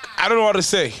 Like, I don't know what to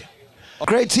say.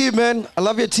 Great team, man. I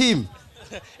love your team.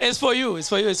 It's for you.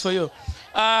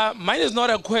 Mine is not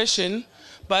a question,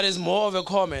 but it's more of a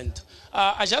comment.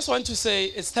 I just want to say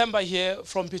it's Themba here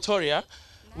from Pretoria.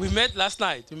 We met last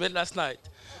night.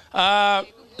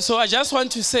 So I just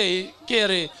want to say,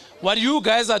 Kere, what you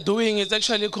guys are doing is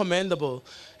actually commendable.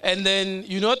 And then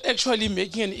you're not actually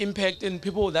making an impact in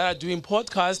people that are doing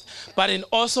podcasts, but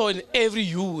also in every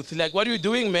youth. Like, what you're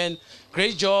doing, man,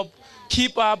 great job.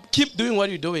 Keep up. Keep doing what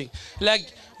you're doing.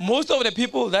 Like, most of the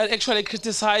people that actually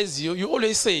criticize you, you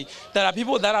always say there are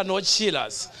people that are not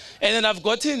chillers. And then I've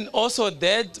gotten also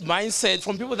that mindset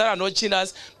from people that are not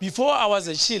chillers before I was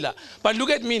a chiller. But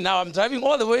look at me now. I'm driving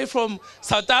all the way from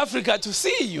South Africa to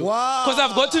see you. Wow. Because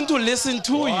I've gotten to listen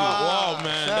to you. Wow,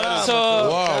 man.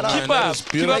 Keep up.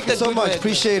 Keep up Thank you so much.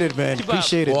 Appreciate it, man.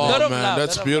 Appreciate it. Wow, Lot of man. love,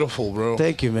 That's lot of beautiful, bro.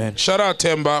 Thank you, man. Shout out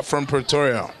Themba from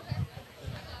Pretoria.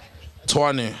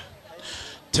 20.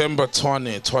 Themba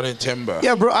 20 Themba.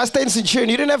 Yeah, bro, I stay in Centurion.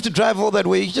 You didn't have to drive all that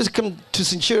way. You just come to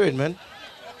Centurion, man.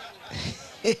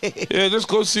 Yeah, just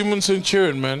go see Moon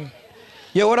Centurion, man.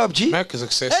 Yo, what up, G? Mac is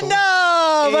accessible.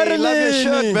 Hey, love your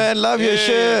shirt, man. Love your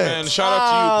shirt. Man, shout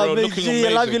out to you, bro. Looking amazing.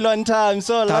 I love you long time.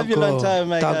 So love you long time,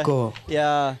 my guy. Tanko.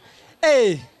 Yeah.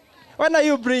 Hey, when are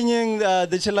you bringing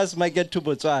the Chillers Market to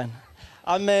Botswana?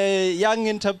 I'm a young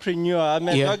entrepreneur. I'm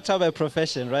a doctor by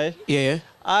profession, right? Yeah.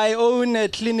 I own a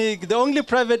clinic. The only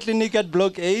private clinic at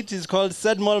Block 8 is called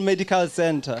Sedmore Medical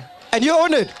Center. And you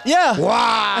own it? Yeah.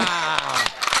 Wow.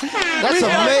 That's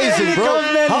amazing, bro.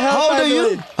 How old are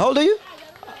you? How old are you?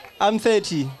 I'm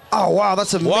 30. Oh, wow.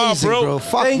 That's amazing, bro.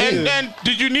 Fuck Thank you. you. And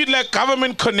did you need like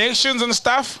government connections and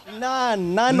stuff?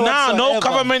 None Nah, whatsoever. no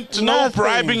government, no Nothing.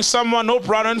 bribing someone, no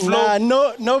brown envelope.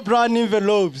 No brown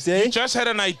envelopes, eh? You just had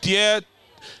an idea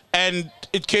and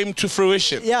it came to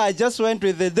fruition. Yeah, I just went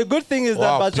with it. The good thing is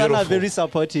Wow, that Botswana are beautiful. very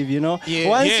supportive, Yeah.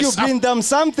 Once Yes, you bring them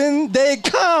something, they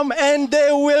come and they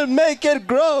will make it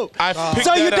grow. I picked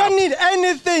So you that don't up. need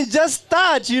anything, just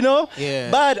start, Yeah.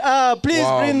 But please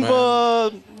Wow, bring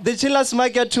man. the Chillers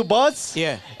Market to Bots.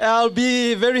 Yeah. I'll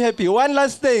be very happy. One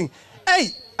last thing. Hey,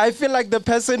 I feel like the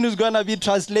person who's going to be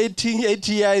translating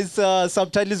A.T.I's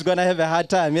subtitle is going to have a hard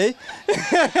time, eh?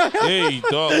 Hey,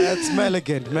 dog. That's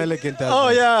Meligant. Oh,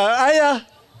 yeah.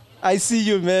 I see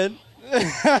you, man.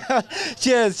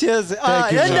 Cheers.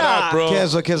 Thank you, yeah. man. out, bro.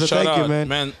 Kezo, Shout thank you, out. man.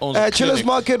 Man owns a Chillers clinic.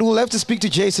 Market, we'll have to speak to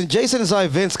Jason. Jason is our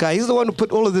events guy. He's the one who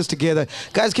put all of this together.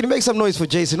 Guys, can you make some noise for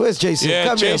Jason? Where's Jason? Yeah,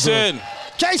 Come Jason. here, bro.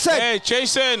 Jason! Hey,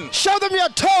 Jason. Show them your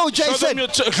toe, Jason! Show them your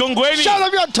Longweni. Show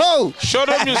them your toe! Show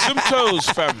them your Zoom toes,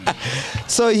 fam.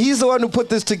 So he's the one who put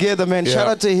this together, man. Yeah. Shout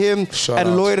out to him Shout and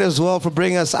out. Lloyd as well for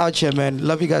bringing us out here, man.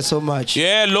 Love you guys so much.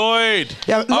 Yeah, Lloyd.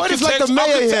 Yeah, Lloyd is like the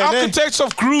mayor here, man. Architects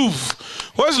of Groove.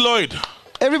 Where's Lloyd?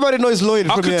 Everybody knows Lloyd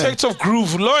from here. Architects of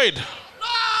Groove. Lloyd.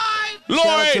 Shout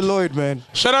out to Lloyd. Lloyd, man.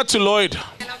 Shout out to Lloyd.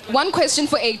 One question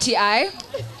for A.T.I.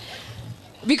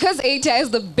 Because A.T.I is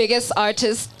the biggest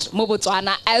artist, mo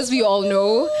Botswana, as we all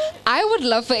know, I would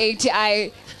love for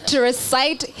A.T.I to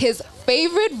recite his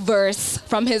favorite verse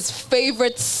from his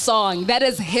favorite song. That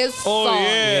is his Oh, song.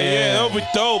 yeah. That would be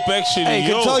dope, actually. Hey,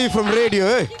 can tell you from radio,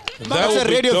 eh? That's would a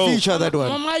be radio dope. feature, that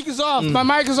one. My mic is off. My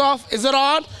mic is off. Is it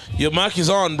on? Your mic is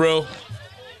on, bro.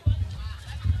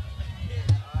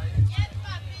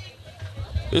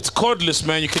 It's cordless,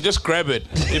 man. You can just grab it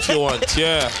if you want.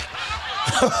 Yeah.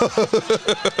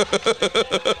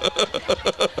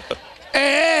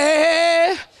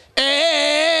 Eh,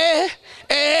 eh,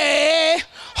 eh,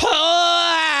 oh,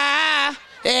 ah,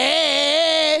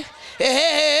 eh,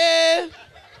 eh.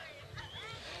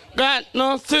 Got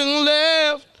nothing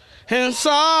left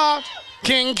inside.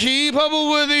 Can't keep up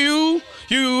with you.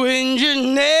 You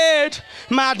engineered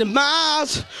my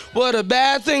demise. What a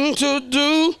bad thing to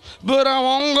do, but I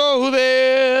won't go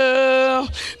there.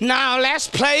 Now let's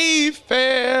play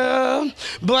fair,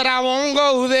 but I won't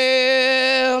go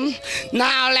there.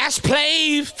 Now let's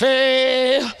play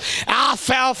fair. I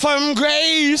fell from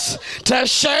grace to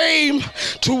shame,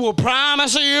 to a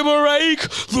promise you break.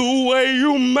 The way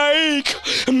you make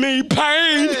me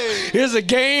pain is a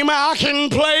game I can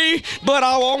play, but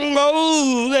I won't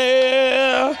go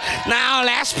there. Now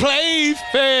let's play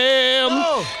fair.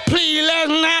 Please let's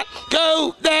not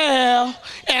go there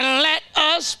and let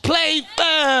us play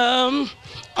fair.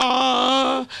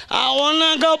 I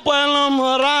wanna go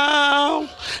around.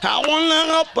 I wanna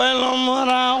go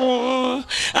around.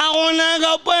 I wanna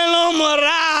go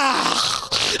around.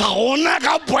 I wanna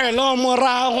go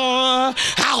around.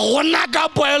 I wanna go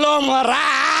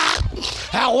around.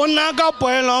 I wanna go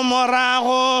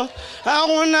around. I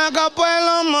wanna go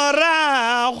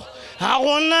around. I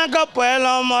wanna go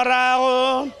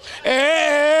around.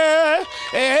 Eh,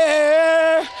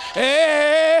 eh,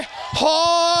 eh,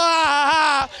 oh,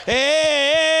 ah,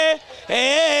 eh,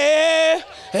 eh,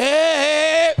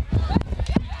 eh.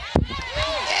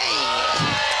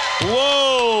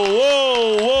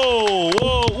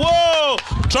 Whoa.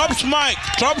 Drops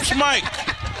mic.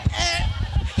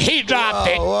 He dropped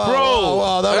it. Bro,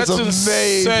 wow, that that's was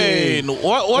amazing. insane.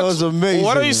 What was amazing.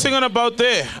 What are you singing about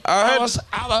there? I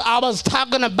was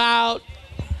talking about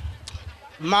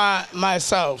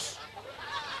myself.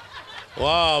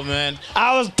 Wow, man.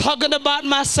 I was talking about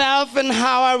myself and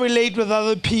how I relate with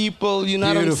other people. You know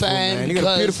what I'm Beautiful, saying? man. You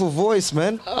got a beautiful voice,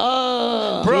 man.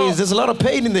 Bro, Please, there's a lot of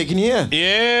pain in there. Can you hear?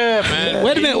 Yeah, man.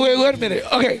 wait a minute.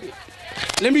 Okay,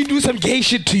 let me do some gay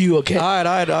shit to you. Okay. All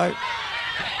right.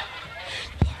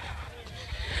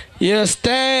 You're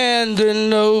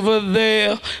standing over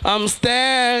there, I'm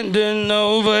standing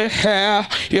over here.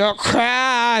 You're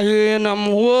crying,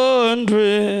 I'm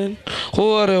wondering.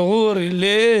 Hore,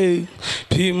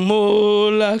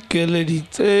 Pimola,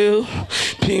 Keledite,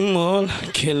 Pimola,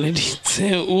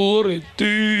 Keledite, Ore,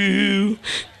 do.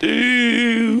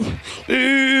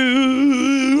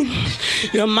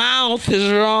 Your mouth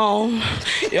is wrong.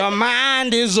 Your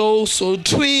mind is also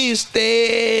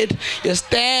twisted. You're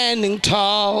standing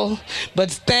tall, but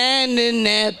standing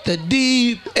at the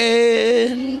deep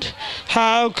end.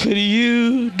 How could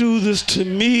you do this to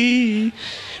me?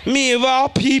 Me of all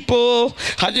people,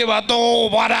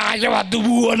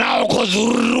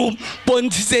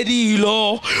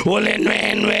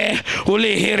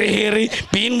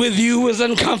 been with you is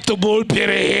uncomfortable,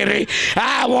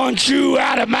 I want you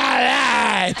out of my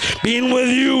life. Being with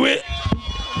you is...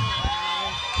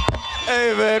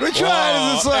 Hey, man, which one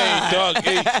is this one? Hey, dog.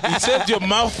 Hey, he said your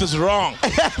mouth is wrong.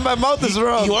 My mouth is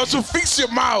wrong. You also fix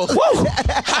your mouth.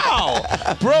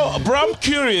 How? Bro, I'm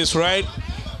curious, right?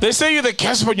 They say you're the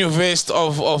Casper on your vest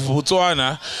of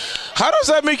Botswana. How does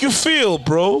that make you feel,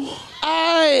 bro?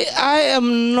 I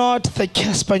am not the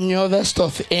Casper Nyovest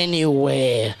of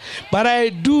anywhere, but I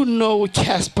do know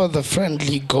Casper the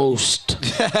Friendly Ghost.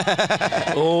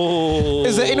 Oh.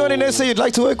 Is there anyone in SA you'd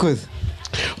like to work with?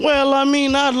 Well, I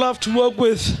mean, I'd love to work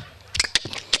with...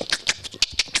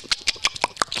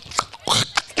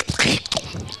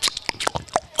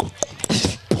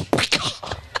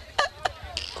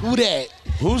 Who that?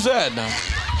 Who's that now?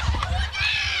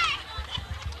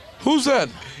 Who's that?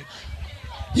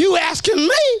 You asking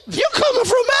me? You coming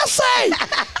from SA?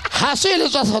 I say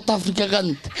let's South Africa.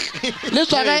 Let's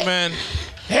Hey, man.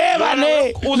 Hey, man.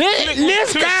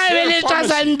 Let's Clicks, guy yeah, let's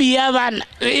promise. Zambia, man.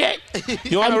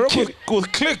 You want to work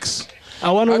with clicks? I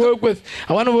want to work with.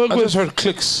 I just heard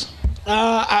clicks.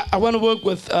 I want to work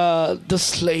with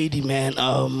this lady, man.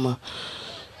 Her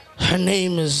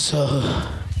name is.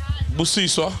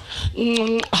 Busiswa.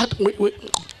 Wait.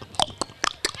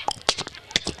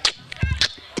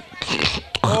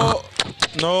 Oh,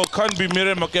 no, can't be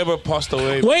Miriam Makeba passed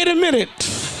away. Wait a minute.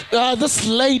 This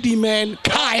lady, man,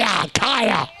 Kaya.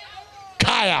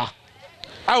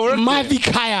 I work Mavi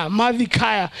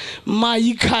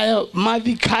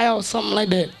Kaya, or something like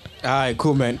that. All right,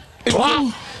 cool, man.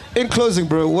 Wow. In closing,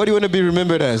 bro, what do you want to be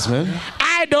remembered as, man?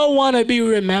 I don't want to be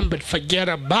remembered. Forget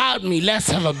about me. Let's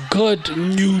have a good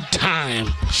new time.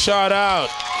 Shout out.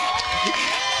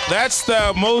 That's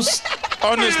the most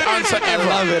honest answer ever.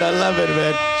 I love it,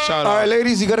 man. Shout All out. right,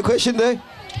 ladies, you got a question there?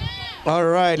 All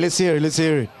right, let's hear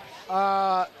it.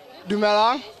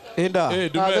 Dumelang. Inda. Hey,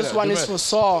 This one is for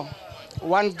Saul.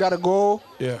 One gotta go.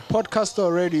 Yeah. Podcast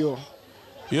or radio?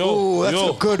 Yo, That's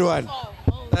a good one.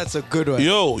 That's a good one.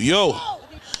 Yo.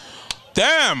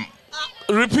 Damn.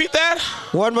 Repeat that.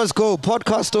 One must go,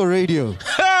 podcast or radio.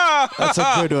 That's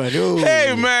a good one. Yo.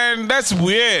 Hey, man, that's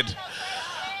weird.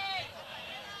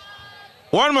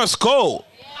 One must go.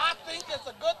 I think it's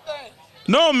a good thing.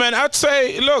 No, man, I'd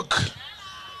say,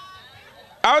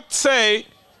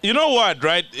 you know what,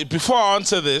 right? Before I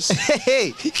answer this,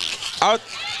 Hey.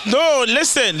 no,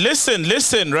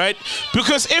 listen, right?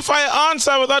 Because if I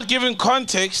answer without giving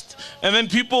context, and then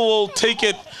people will take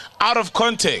it out of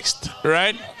context,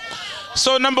 right?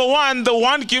 So number one, the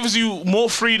one gives you more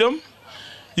freedom.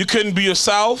 You can be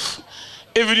yourself.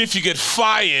 Even if you get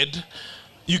fired,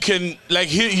 you can, like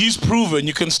he's proven,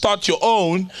 you can start your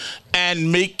own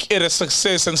and make it a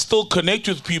success and still connect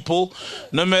with people,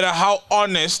 no matter how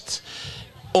honest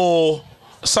or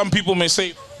some people may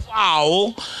say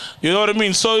foul, you know what I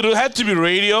mean? So it had to be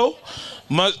radio,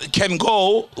 can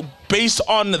go based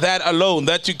on that alone,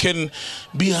 that you can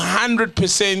be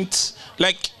 100%,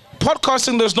 like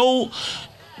podcasting, there's no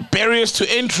barriers to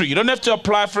entry. You don't have to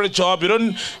apply for a job. You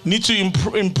don't need to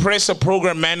impress a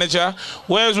program manager.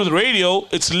 Whereas with radio,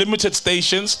 it's limited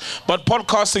stations, but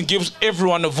podcasting gives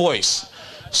everyone a voice.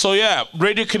 So yeah,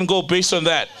 radio can go based on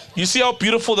that. You see how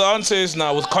beautiful the answer is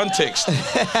now with context.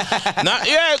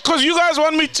 Yeah, because you guys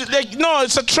want me to, no,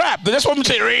 it's a trap. They just want me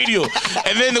to say radio.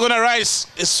 And then they're going to write,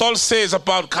 Saul says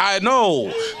about Kai.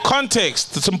 No,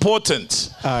 context, it's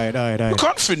important. All right. You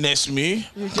can't finesse me.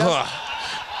 You tried.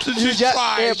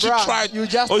 You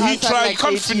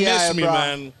can't finesse me,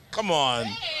 man. Come on.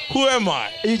 Who am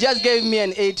I? You just gave me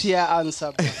an A.T.I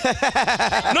answer.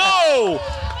 No,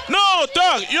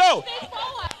 dog. Yo.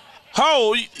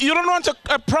 How? You don't want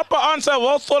a proper answer,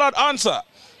 well thought out answer.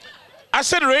 I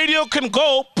said radio can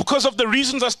go because of the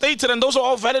reasons I stated, and those are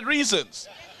all valid reasons.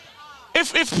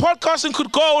 If podcasting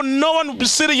could go, no one would be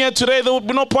sitting here today. There would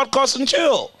be no podcasting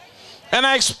chill. And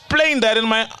I explained that in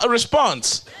my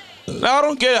response. Now I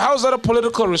don't get it. How's that a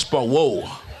political response? Whoa.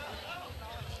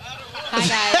 Hi,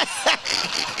 guys.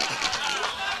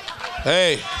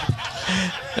 Hey.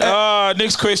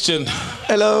 Next question.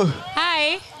 Hello.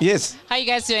 Hi. Yes. How you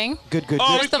guys doing? Good.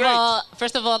 Oh,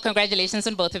 First of all, congratulations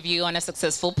on both of you on a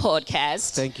successful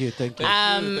podcast. Thank you.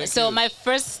 So my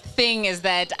first thing is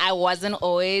that I wasn't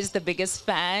always the biggest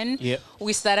fan. Yeah.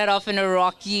 We started off in a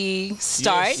rocky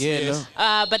start. Yes.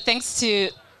 But thanks to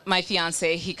my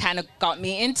fiance, he kind of got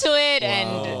me into it,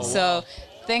 and so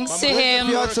thanks to him,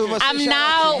 I'm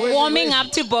now warming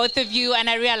up to both of you, and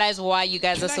I realize why you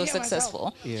guys are so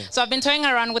successful. Yeah. So I've been toying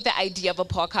around with the idea of a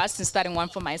podcast and starting one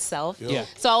for myself. Yeah.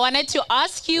 So I wanted to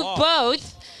ask you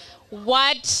both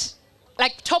what,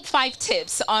 like, top 5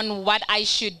 tips on what I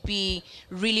should be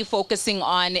really focusing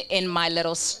on in my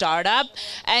little startup.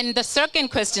 And the second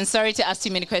question, sorry to ask too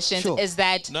many questions, is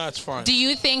that No, it's fine. do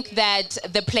you think that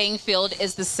the playing field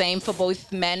is the same for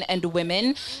both men and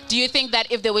women? Do you think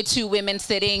that if there were 2 women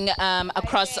sitting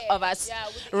across of us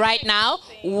right now,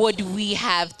 would we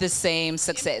have the same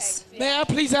success? May I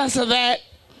please answer that?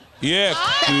 Yeah,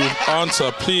 dude,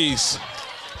 answer, please.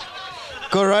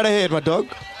 Go right ahead, my dog.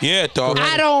 Yeah, dog.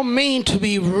 I don't mean to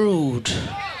be rude,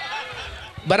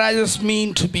 but I just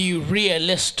mean to be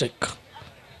realistic.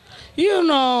 You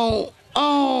know,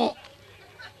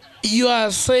 you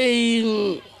are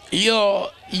saying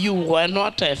you were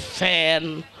not a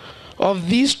fan of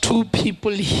these 2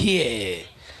 people here,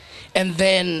 and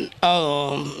then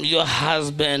your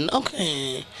husband,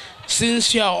 okay,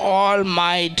 since you're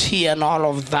almighty and all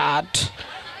of that,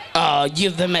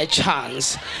 give them a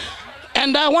chance.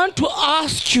 And I want to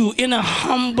ask you in a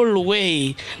humble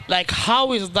way, like,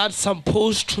 how is that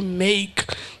supposed to make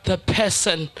the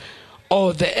person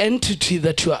or the entity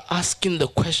that you are asking the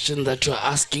question that you are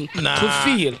asking to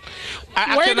feel?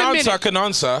 I can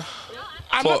answer.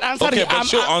 I'm not answering. Okay, but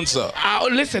she'll answer.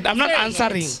 Listen, I'm not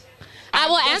answering. I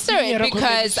will answer it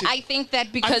because I think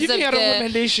that because of a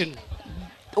recommendation.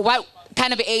 What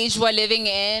kind of age we're living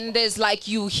in, there's like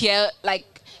you hear, like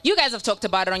you guys have talked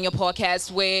about it on your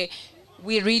podcast where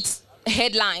we read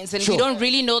headlines and we don't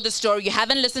really know the story. You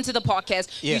haven't listened to the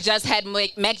podcast. You just had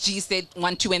Mac G said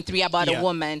 1, 2, and 3 about a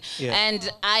woman. And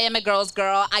I am a girl's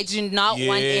girl. I do not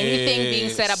want anything being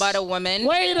said about a woman.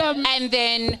 Wait a minute. And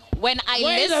then when I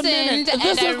listened and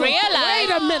I realized, wait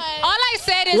a minute. all I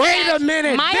said is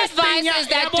my advice is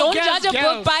that don't judge a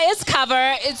book by its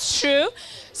cover. It's true.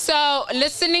 So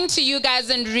listening to you guys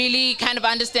and really kind of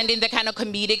understanding the kind of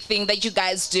comedic thing that you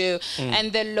guys do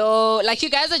and the low, like you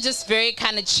guys are just very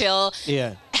kind of chill.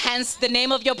 Yeah. Hence the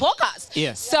name of your podcast.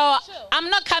 Yeah. So I'm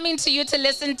not coming to you to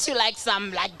listen to like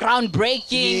some like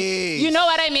groundbreaking. Yes. You know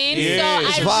what I mean?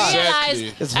 Yes.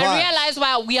 So I realized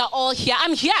while we are all here,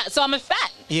 I'm here, so I'm a fan.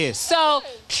 Yes. So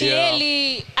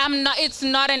clearly, it's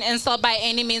not an insult by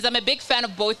any means. I'm a big fan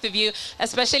of both of you,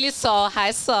 especially Saul.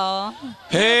 Hi, Saul.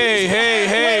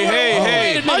 Hey.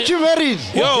 Aren't you married?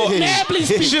 Yo,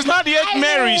 she's not yet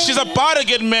married. She's about to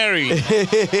get married.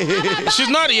 She's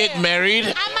not yet married.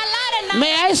 I'm allowed to.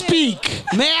 May I speak?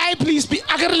 May I please speak?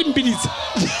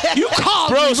 You call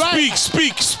bro, me, right?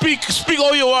 speak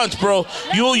all you want, bro.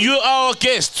 You are our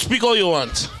guest. Speak all you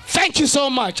want. Thank you so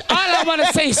much. All I want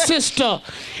to say, sister,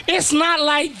 it's not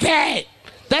like that.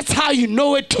 That's how you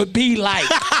know it to be like.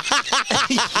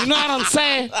 You know what I'm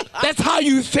saying? That's how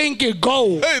you think it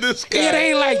goes. Hey, this guy. It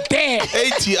ain't like that.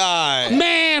 A.T.I.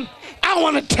 Man, I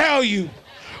want to tell you,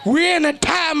 we're in a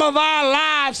time of our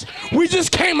lives. We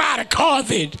just came out of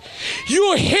COVID.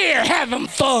 You're here having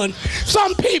fun.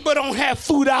 Some people don't have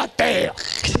food out there.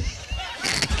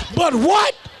 But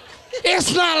what?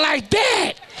 It's not like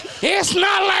that. It's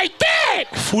not like that.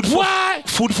 Why?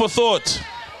 Food for thought.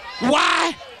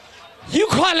 Why? You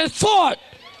call it thought.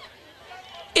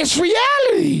 It's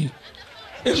reality.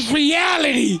 It's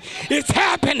reality. It's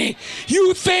happening.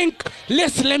 You think,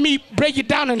 listen, let me break it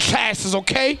down in classes,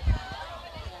 okay?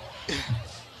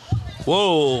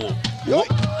 Whoa.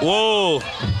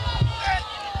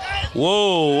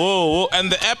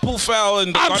 And the apple fell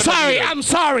in the I'm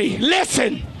sorry.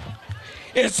 Listen.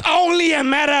 It's only a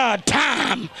matter of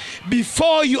time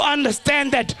before you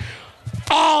understand that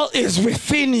all is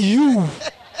within you.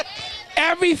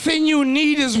 Everything you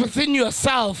need is within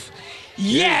yourself.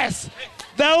 Yes,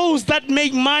 those that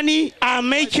make money are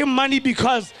making money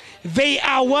because they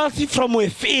are wealthy from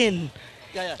within.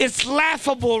 It's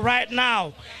laughable right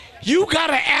now. You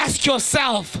gotta ask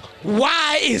yourself,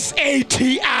 why is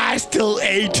A.T.I still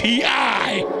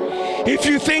A.T.I? If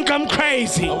you think I'm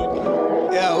crazy.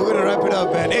 Yeah, we're gonna wrap it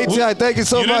up, man. A.T.I, thank you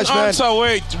so much, man. You didn't answer,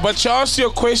 wait, but she asked you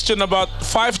a question about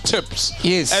 5 tips.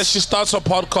 Yes. As she starts her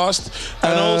podcast,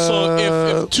 and also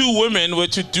if 2 women were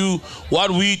to do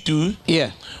what we do.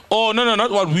 Yeah. Oh, no, not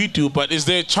what we do, but is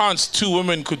there a chance 2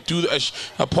 women could do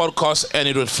a podcast and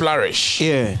it would flourish?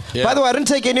 Yeah. By the way, I didn't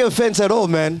take any offense at all,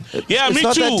 man. Yeah, it's me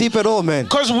not too. that deep at all, man.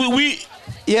 Because we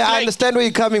yeah, I understand where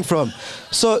you're coming from.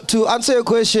 So to answer your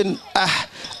question,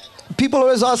 people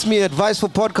always ask me advice for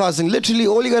podcasting. Literally,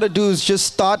 all you got to do is just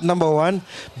start, number 1,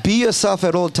 be yourself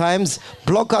at all times,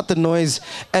 block out the noise,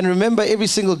 and remember every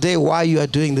single day why you are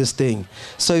doing this thing.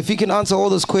 So if you can answer all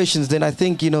those questions, then I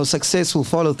think, success will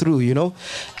follow through,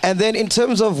 And then in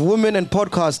terms of women and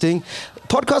podcasting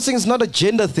is not a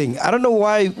gender thing. I don't know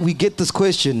why we get this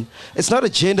question. It's not a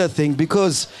gender thing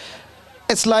because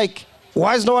it's like,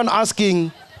 why is no one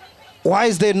asking, why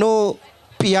is there no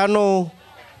piano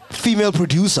female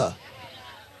producer?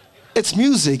 It's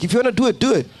music. If you want to do it,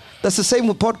 do it. That's the same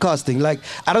with podcasting. Like,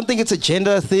 I don't think it's a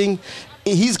gender thing.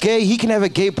 He's gay. He can have a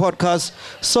gay podcast.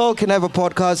 Saul can have a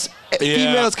podcast. Yeah.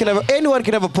 Females can have. Anyone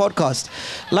can have a podcast.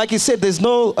 Like you said, there's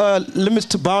no limits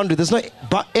to boundary. There's no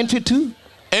entry to.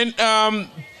 And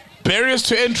barriers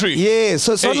to entry. Yeah,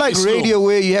 so it's not like radio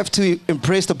where you have to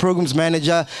impress the program's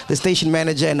manager, the station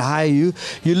manager, and hire you.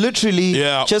 You literally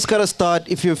just gotta start.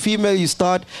 If you're a female, you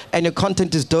start, and your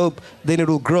content is dope, then it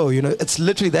will grow. It's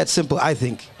literally that simple, I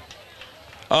think.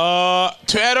 To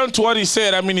add on to what he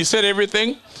said, he said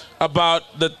everything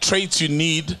about the traits you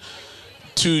need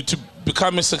to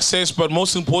become a success, but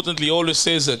most importantly, he always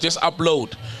says that just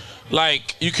upload.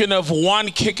 Like, you can have one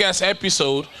kick-ass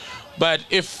episode, but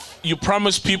if you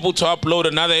promise people to upload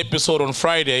another episode on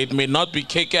Friday. It may not be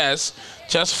kick-ass,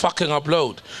 just fucking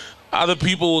upload. Other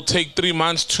people will take 3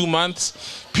 months, 2 months.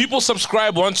 People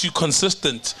subscribe once you're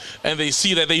consistent and they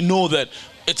see that, they know that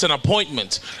it's an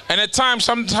appointment. And at times,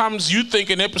 sometimes you think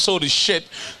an episode is shit,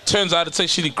 turns out it's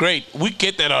actually great. We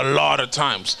get that a lot of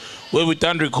times. Where we're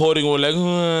done recording, we're like,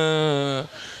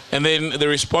 and then the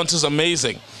response is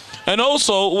amazing. And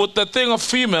also, with the thing of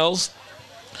females,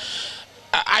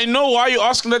 I know why you're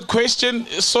asking that question.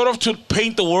 It's sort of to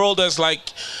paint the world as like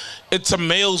it's a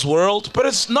male's world, but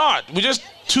it's not. We're just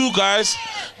two guys.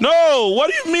 No, what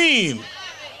do you mean?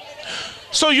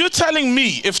 So you're telling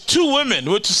me if two women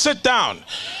were to sit down,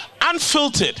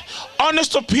 unfiltered,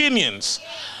 honest opinions,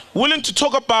 willing to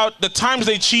talk about the times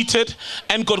they cheated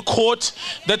and got caught,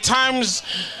 the times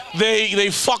they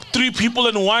fucked 3 people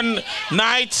in one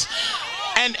night,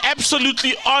 and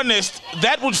absolutely honest,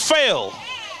 that would fail.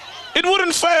 It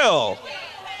wouldn't fail.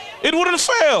 It wouldn't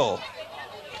fail.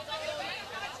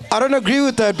 I don't agree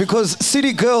with that because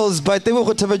City Girls by Tebo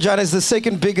Vagina is the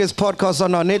second biggest podcast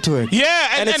on our network. Yeah,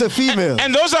 and it's a female.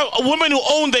 And those are women who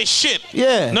own their shit.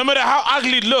 Yeah. No matter how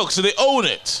ugly it looks, they own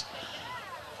it.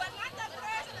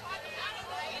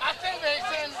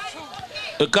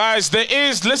 Guys, there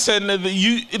is, listen,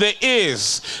 there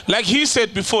is. Like he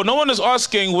said before, no one is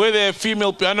asking where there are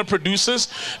female piano producers.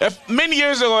 Many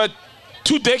years ago,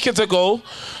 2 decades ago,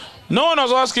 no one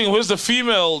was asking where's the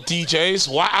female DJs.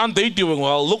 Why aren't they doing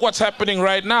well? Look what's happening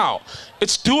right now.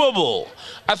 It's doable.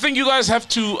 I think you guys have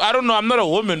to, I don't know, I'm not a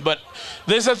woman, but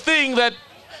there's a thing that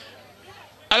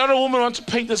a lot of women want to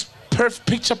paint this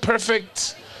picture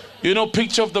perfect,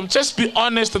 picture of them. Just be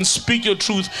honest and speak your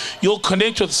truth. You'll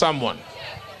connect with someone.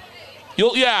 You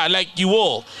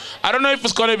will. I don't know if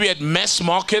it's going to be at mass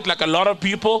market like a lot of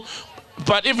people,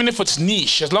 but even if it's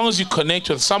niche, as long as you connect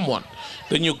with someone,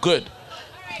 then you're good.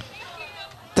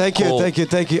 Thank you. I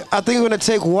think we're going to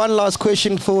take one last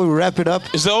question before we wrap it up.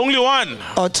 Is there only one?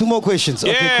 Oh, 2 more questions.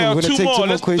 Yeah, okay, cool. We're going to take 2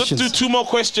 more questions. Let's do 2 more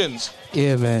questions.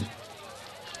 Yeah, man.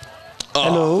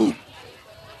 Hello.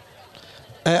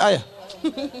 Aya.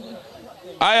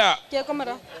 Aya.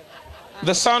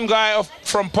 The sound guy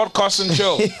from Podcast and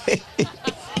Chill.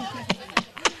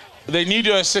 They need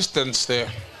your assistance there.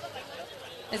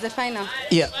 Is it fine now?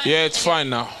 Yeah. Yeah, it's fine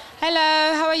now.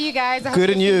 Hello, how are you guys? I Good,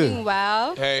 hope and you're you? doing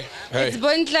well. Hey. It's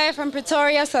Buntle from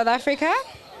Pretoria, South Africa.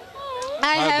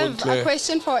 I have Buntle. a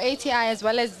question for A.T.I as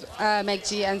well as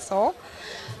MacG and Saul.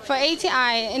 For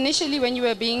A.T.I, initially when you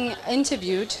were being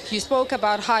interviewed, you spoke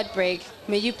about heartbreak.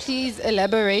 May you please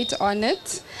elaborate on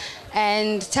it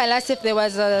and tell us if there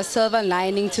was a silver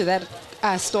lining to that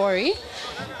story.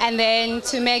 And then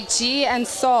to MacG and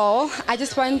Saul, I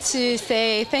just want to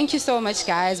say thank you so much,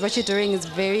 guys. What you're doing is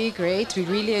very great. We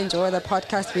really enjoy the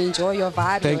podcast. We enjoy your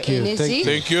vibe, your energy.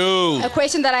 Thank you. A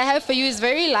question that I have for you is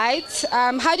very light.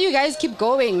 How do you guys keep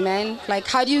going, man? Like,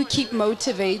 how do you keep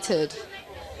motivated?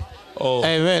 Oh.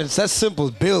 Hey, man, it's that simple.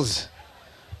 Bills.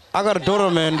 I got a daughter,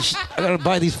 man. I got to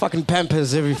buy these fucking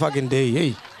Pampers every fucking day.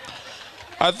 Hey.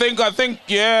 I think,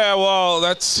 yeah, well,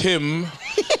 that's him.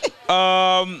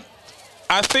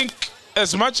 I think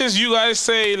as much as you guys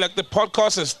say, like, the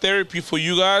podcast is therapy for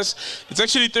you guys, it's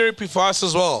actually therapy for us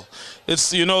as well.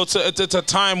 It's, it's a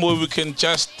time where we can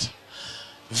just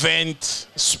vent,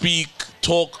 speak,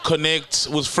 talk, connect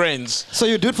with friends. So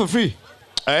you do it for free?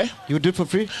 Eh? You would do it for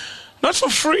free? Not for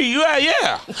free,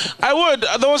 yeah. I would.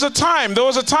 There was a time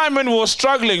when we were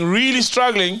struggling, really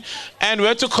struggling, and we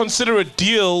had to consider a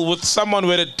deal with someone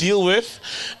we had to deal with,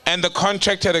 and the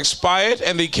contract had expired,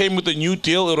 and they came with a new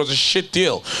deal. It was a shit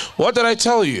deal. What did I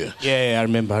tell you? Yeah, I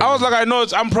remember. I was like,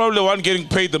 I'm probably the one getting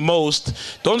paid the most.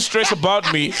 Don't stress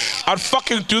about me. I'd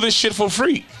fucking do this shit for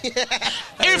free.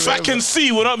 If I can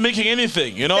see we're not making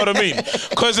anything, you know what I mean?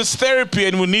 Because it's therapy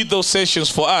and we need those sessions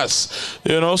for us,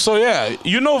 So yeah,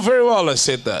 very well I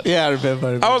said that. Yeah, I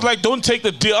remember. I was like, don't take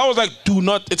the deal. I was like, do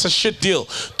not. It's a shit deal.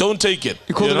 Don't take it.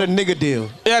 You call it a nigga deal.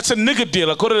 Yeah, it's a nigga deal.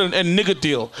 I call it a nigga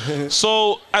deal.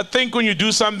 So I think when you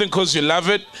do something because you love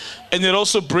it, and it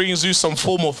also brings you some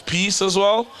form of peace as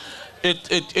well,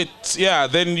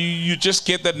 then you just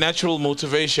get that natural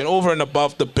motivation over and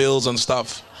above the bills and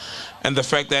stuff, and the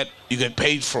fact that you get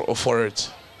paid for it.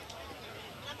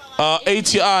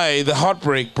 A.T.I, the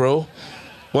heartbreak, bro.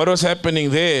 What was happening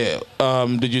there?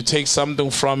 Did you take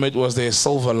something from it? Was there a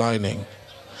silver lining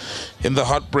in the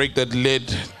heartbreak that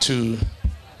led to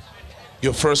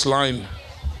your first line?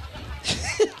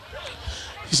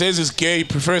 He says he's gay, he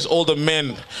prefers older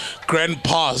men,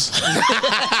 grandpas.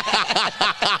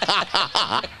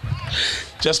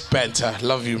 Just banter.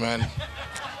 Love you, man.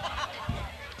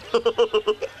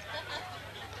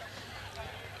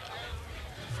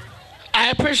 I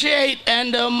appreciate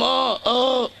and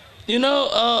you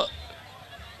know,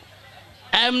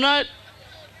 I'm not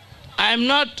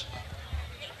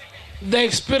the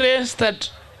experience that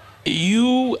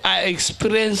you are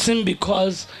experiencing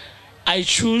because I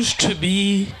choose to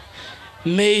be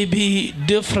maybe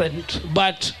different,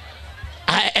 but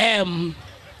I am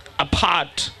a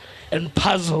part and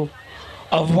puzzle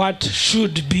of what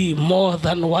should be more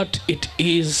than what it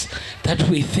is that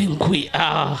we think we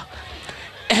are.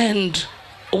 And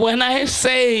when I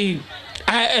say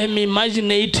I am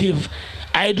imaginative,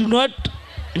 I do not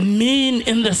mean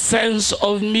in the sense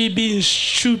of me being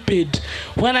stupid.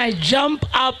 When I jump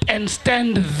up and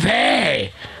stand there,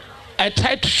 I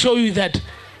try to show you that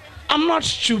I'm not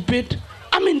stupid,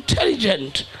 I'm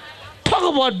intelligent.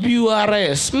 Talk about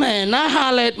BURS, man. I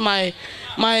highlight my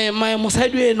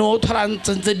Mosadwe no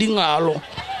Transit Dingalo.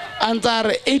 And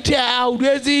A.T.I.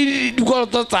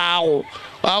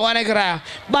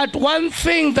 But one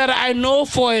thing that I know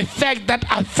for a fact that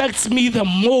affects me the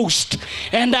most,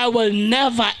 and I will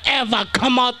never ever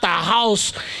come out the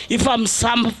house if I'm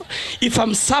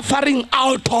suffering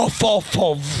out of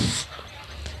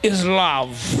is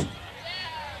love.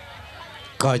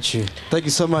 Got you. Thank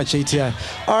you so much, A.T.I.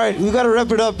 All right, we gotta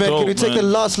wrap it up, man. Can we take the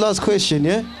last question?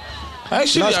 Yeah. I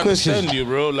actually last understand question. you,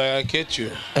 bro. Like I get you.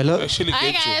 Hello. I actually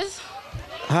Hi, get you. guys.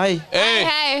 Hi. Hey.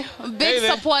 Hi. Big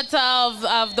supporter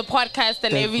of the podcast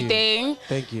and everything.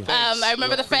 Thank you. I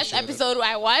remember the first episode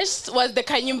I watched was the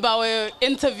Kanyumbawe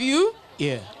interview.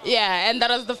 Yeah. Yeah, and that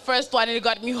was the first one, and it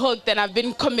got me hooked, and I've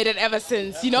been committed ever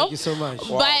since, you know? Thank you so much.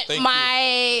 Wow, But thank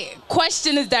my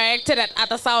question is directed at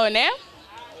Atasaone.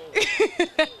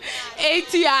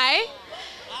 A.T.I.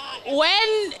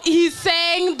 When he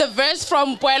sang the verse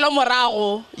from Pueblo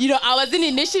Morago, you know, I wasn't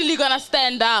initially gonna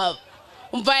stand up,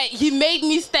 but he made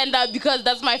me stand up because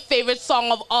that's my favorite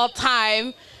song of all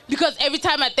time. Because every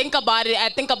time I think about it, I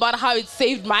think about how it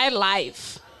saved my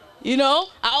life. You know,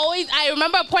 I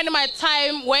remember a point in my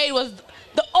time where it was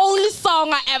the only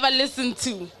song I ever listened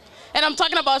to. And I'm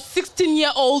talking about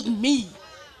 16-year-old me.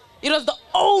 It was the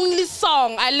only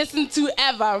song I listened to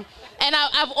ever. And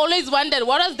I've always wondered,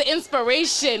 what was the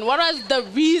inspiration? What was the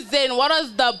reason? What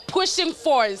was the pushing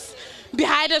force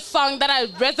behind a song that I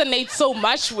resonate so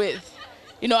much with?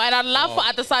 You know, and I'd love for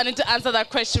Atasani to answer that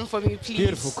question for me, please.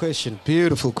 Beautiful question.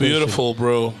 Beautiful question. Beautiful,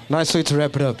 bro. Nice way to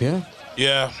wrap it up, yeah?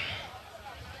 Yeah.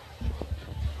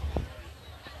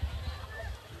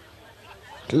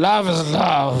 Love is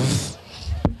love.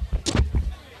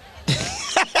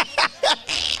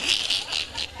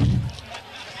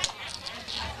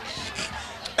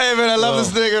 Hey, man, I love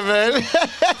this nigga, man.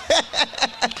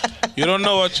 You don't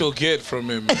know what you'll get from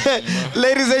him. Man, you know?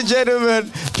 Ladies and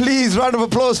gentlemen, please, round of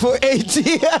applause for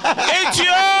A.T.I.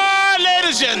 A.T.I,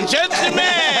 ladies and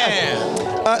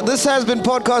gentlemen. This has been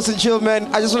Podcast and Chill, man.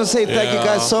 I just want to say thank you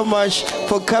guys so much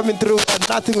for coming through.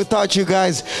 Nothing without you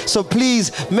guys. So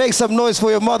please make some noise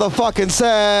for your motherfucking selves.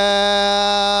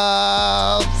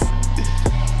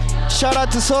 Shout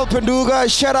out to Sol Penduga.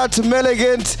 Shout out to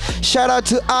Meligant. Shout out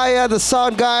to Aya, the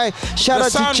sound guy. Shout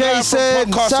out to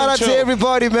Jason. Shout out to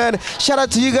everybody, man. Shout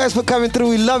out to you guys for coming through.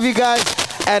 We love you guys.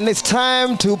 And it's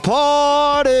time to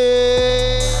party.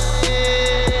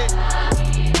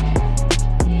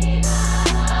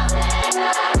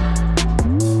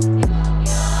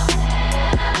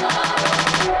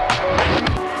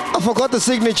 I forgot the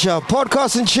signature.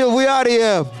 Podcast and Chill. We out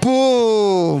here.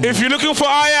 Boom. If you're looking for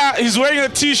Aya, he's wearing a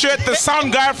t-shirt, the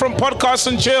sound guy from Podcast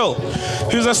and Chill.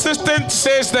 His assistant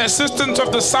says the assistant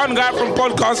of the sound guy from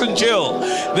Podcast and Chill.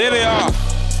 There they are.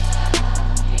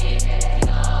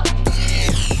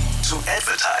 To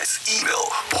advertise, email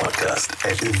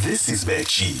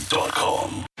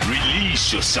podcast@thisisveggie.com.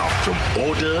 Release yourself from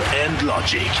order and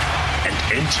logic and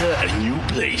enter a new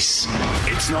place.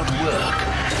 It's not work.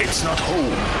 It's not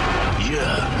home.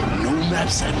 Here, no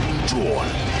maps have been drawn.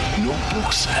 No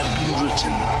books have been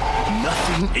written.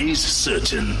 Nothing is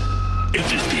certain.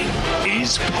 Everything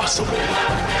is possible.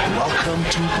 Welcome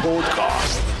to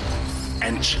Podcast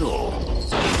and Chill.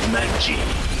 Mac G.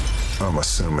 I'm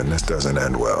assuming this doesn't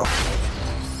end well.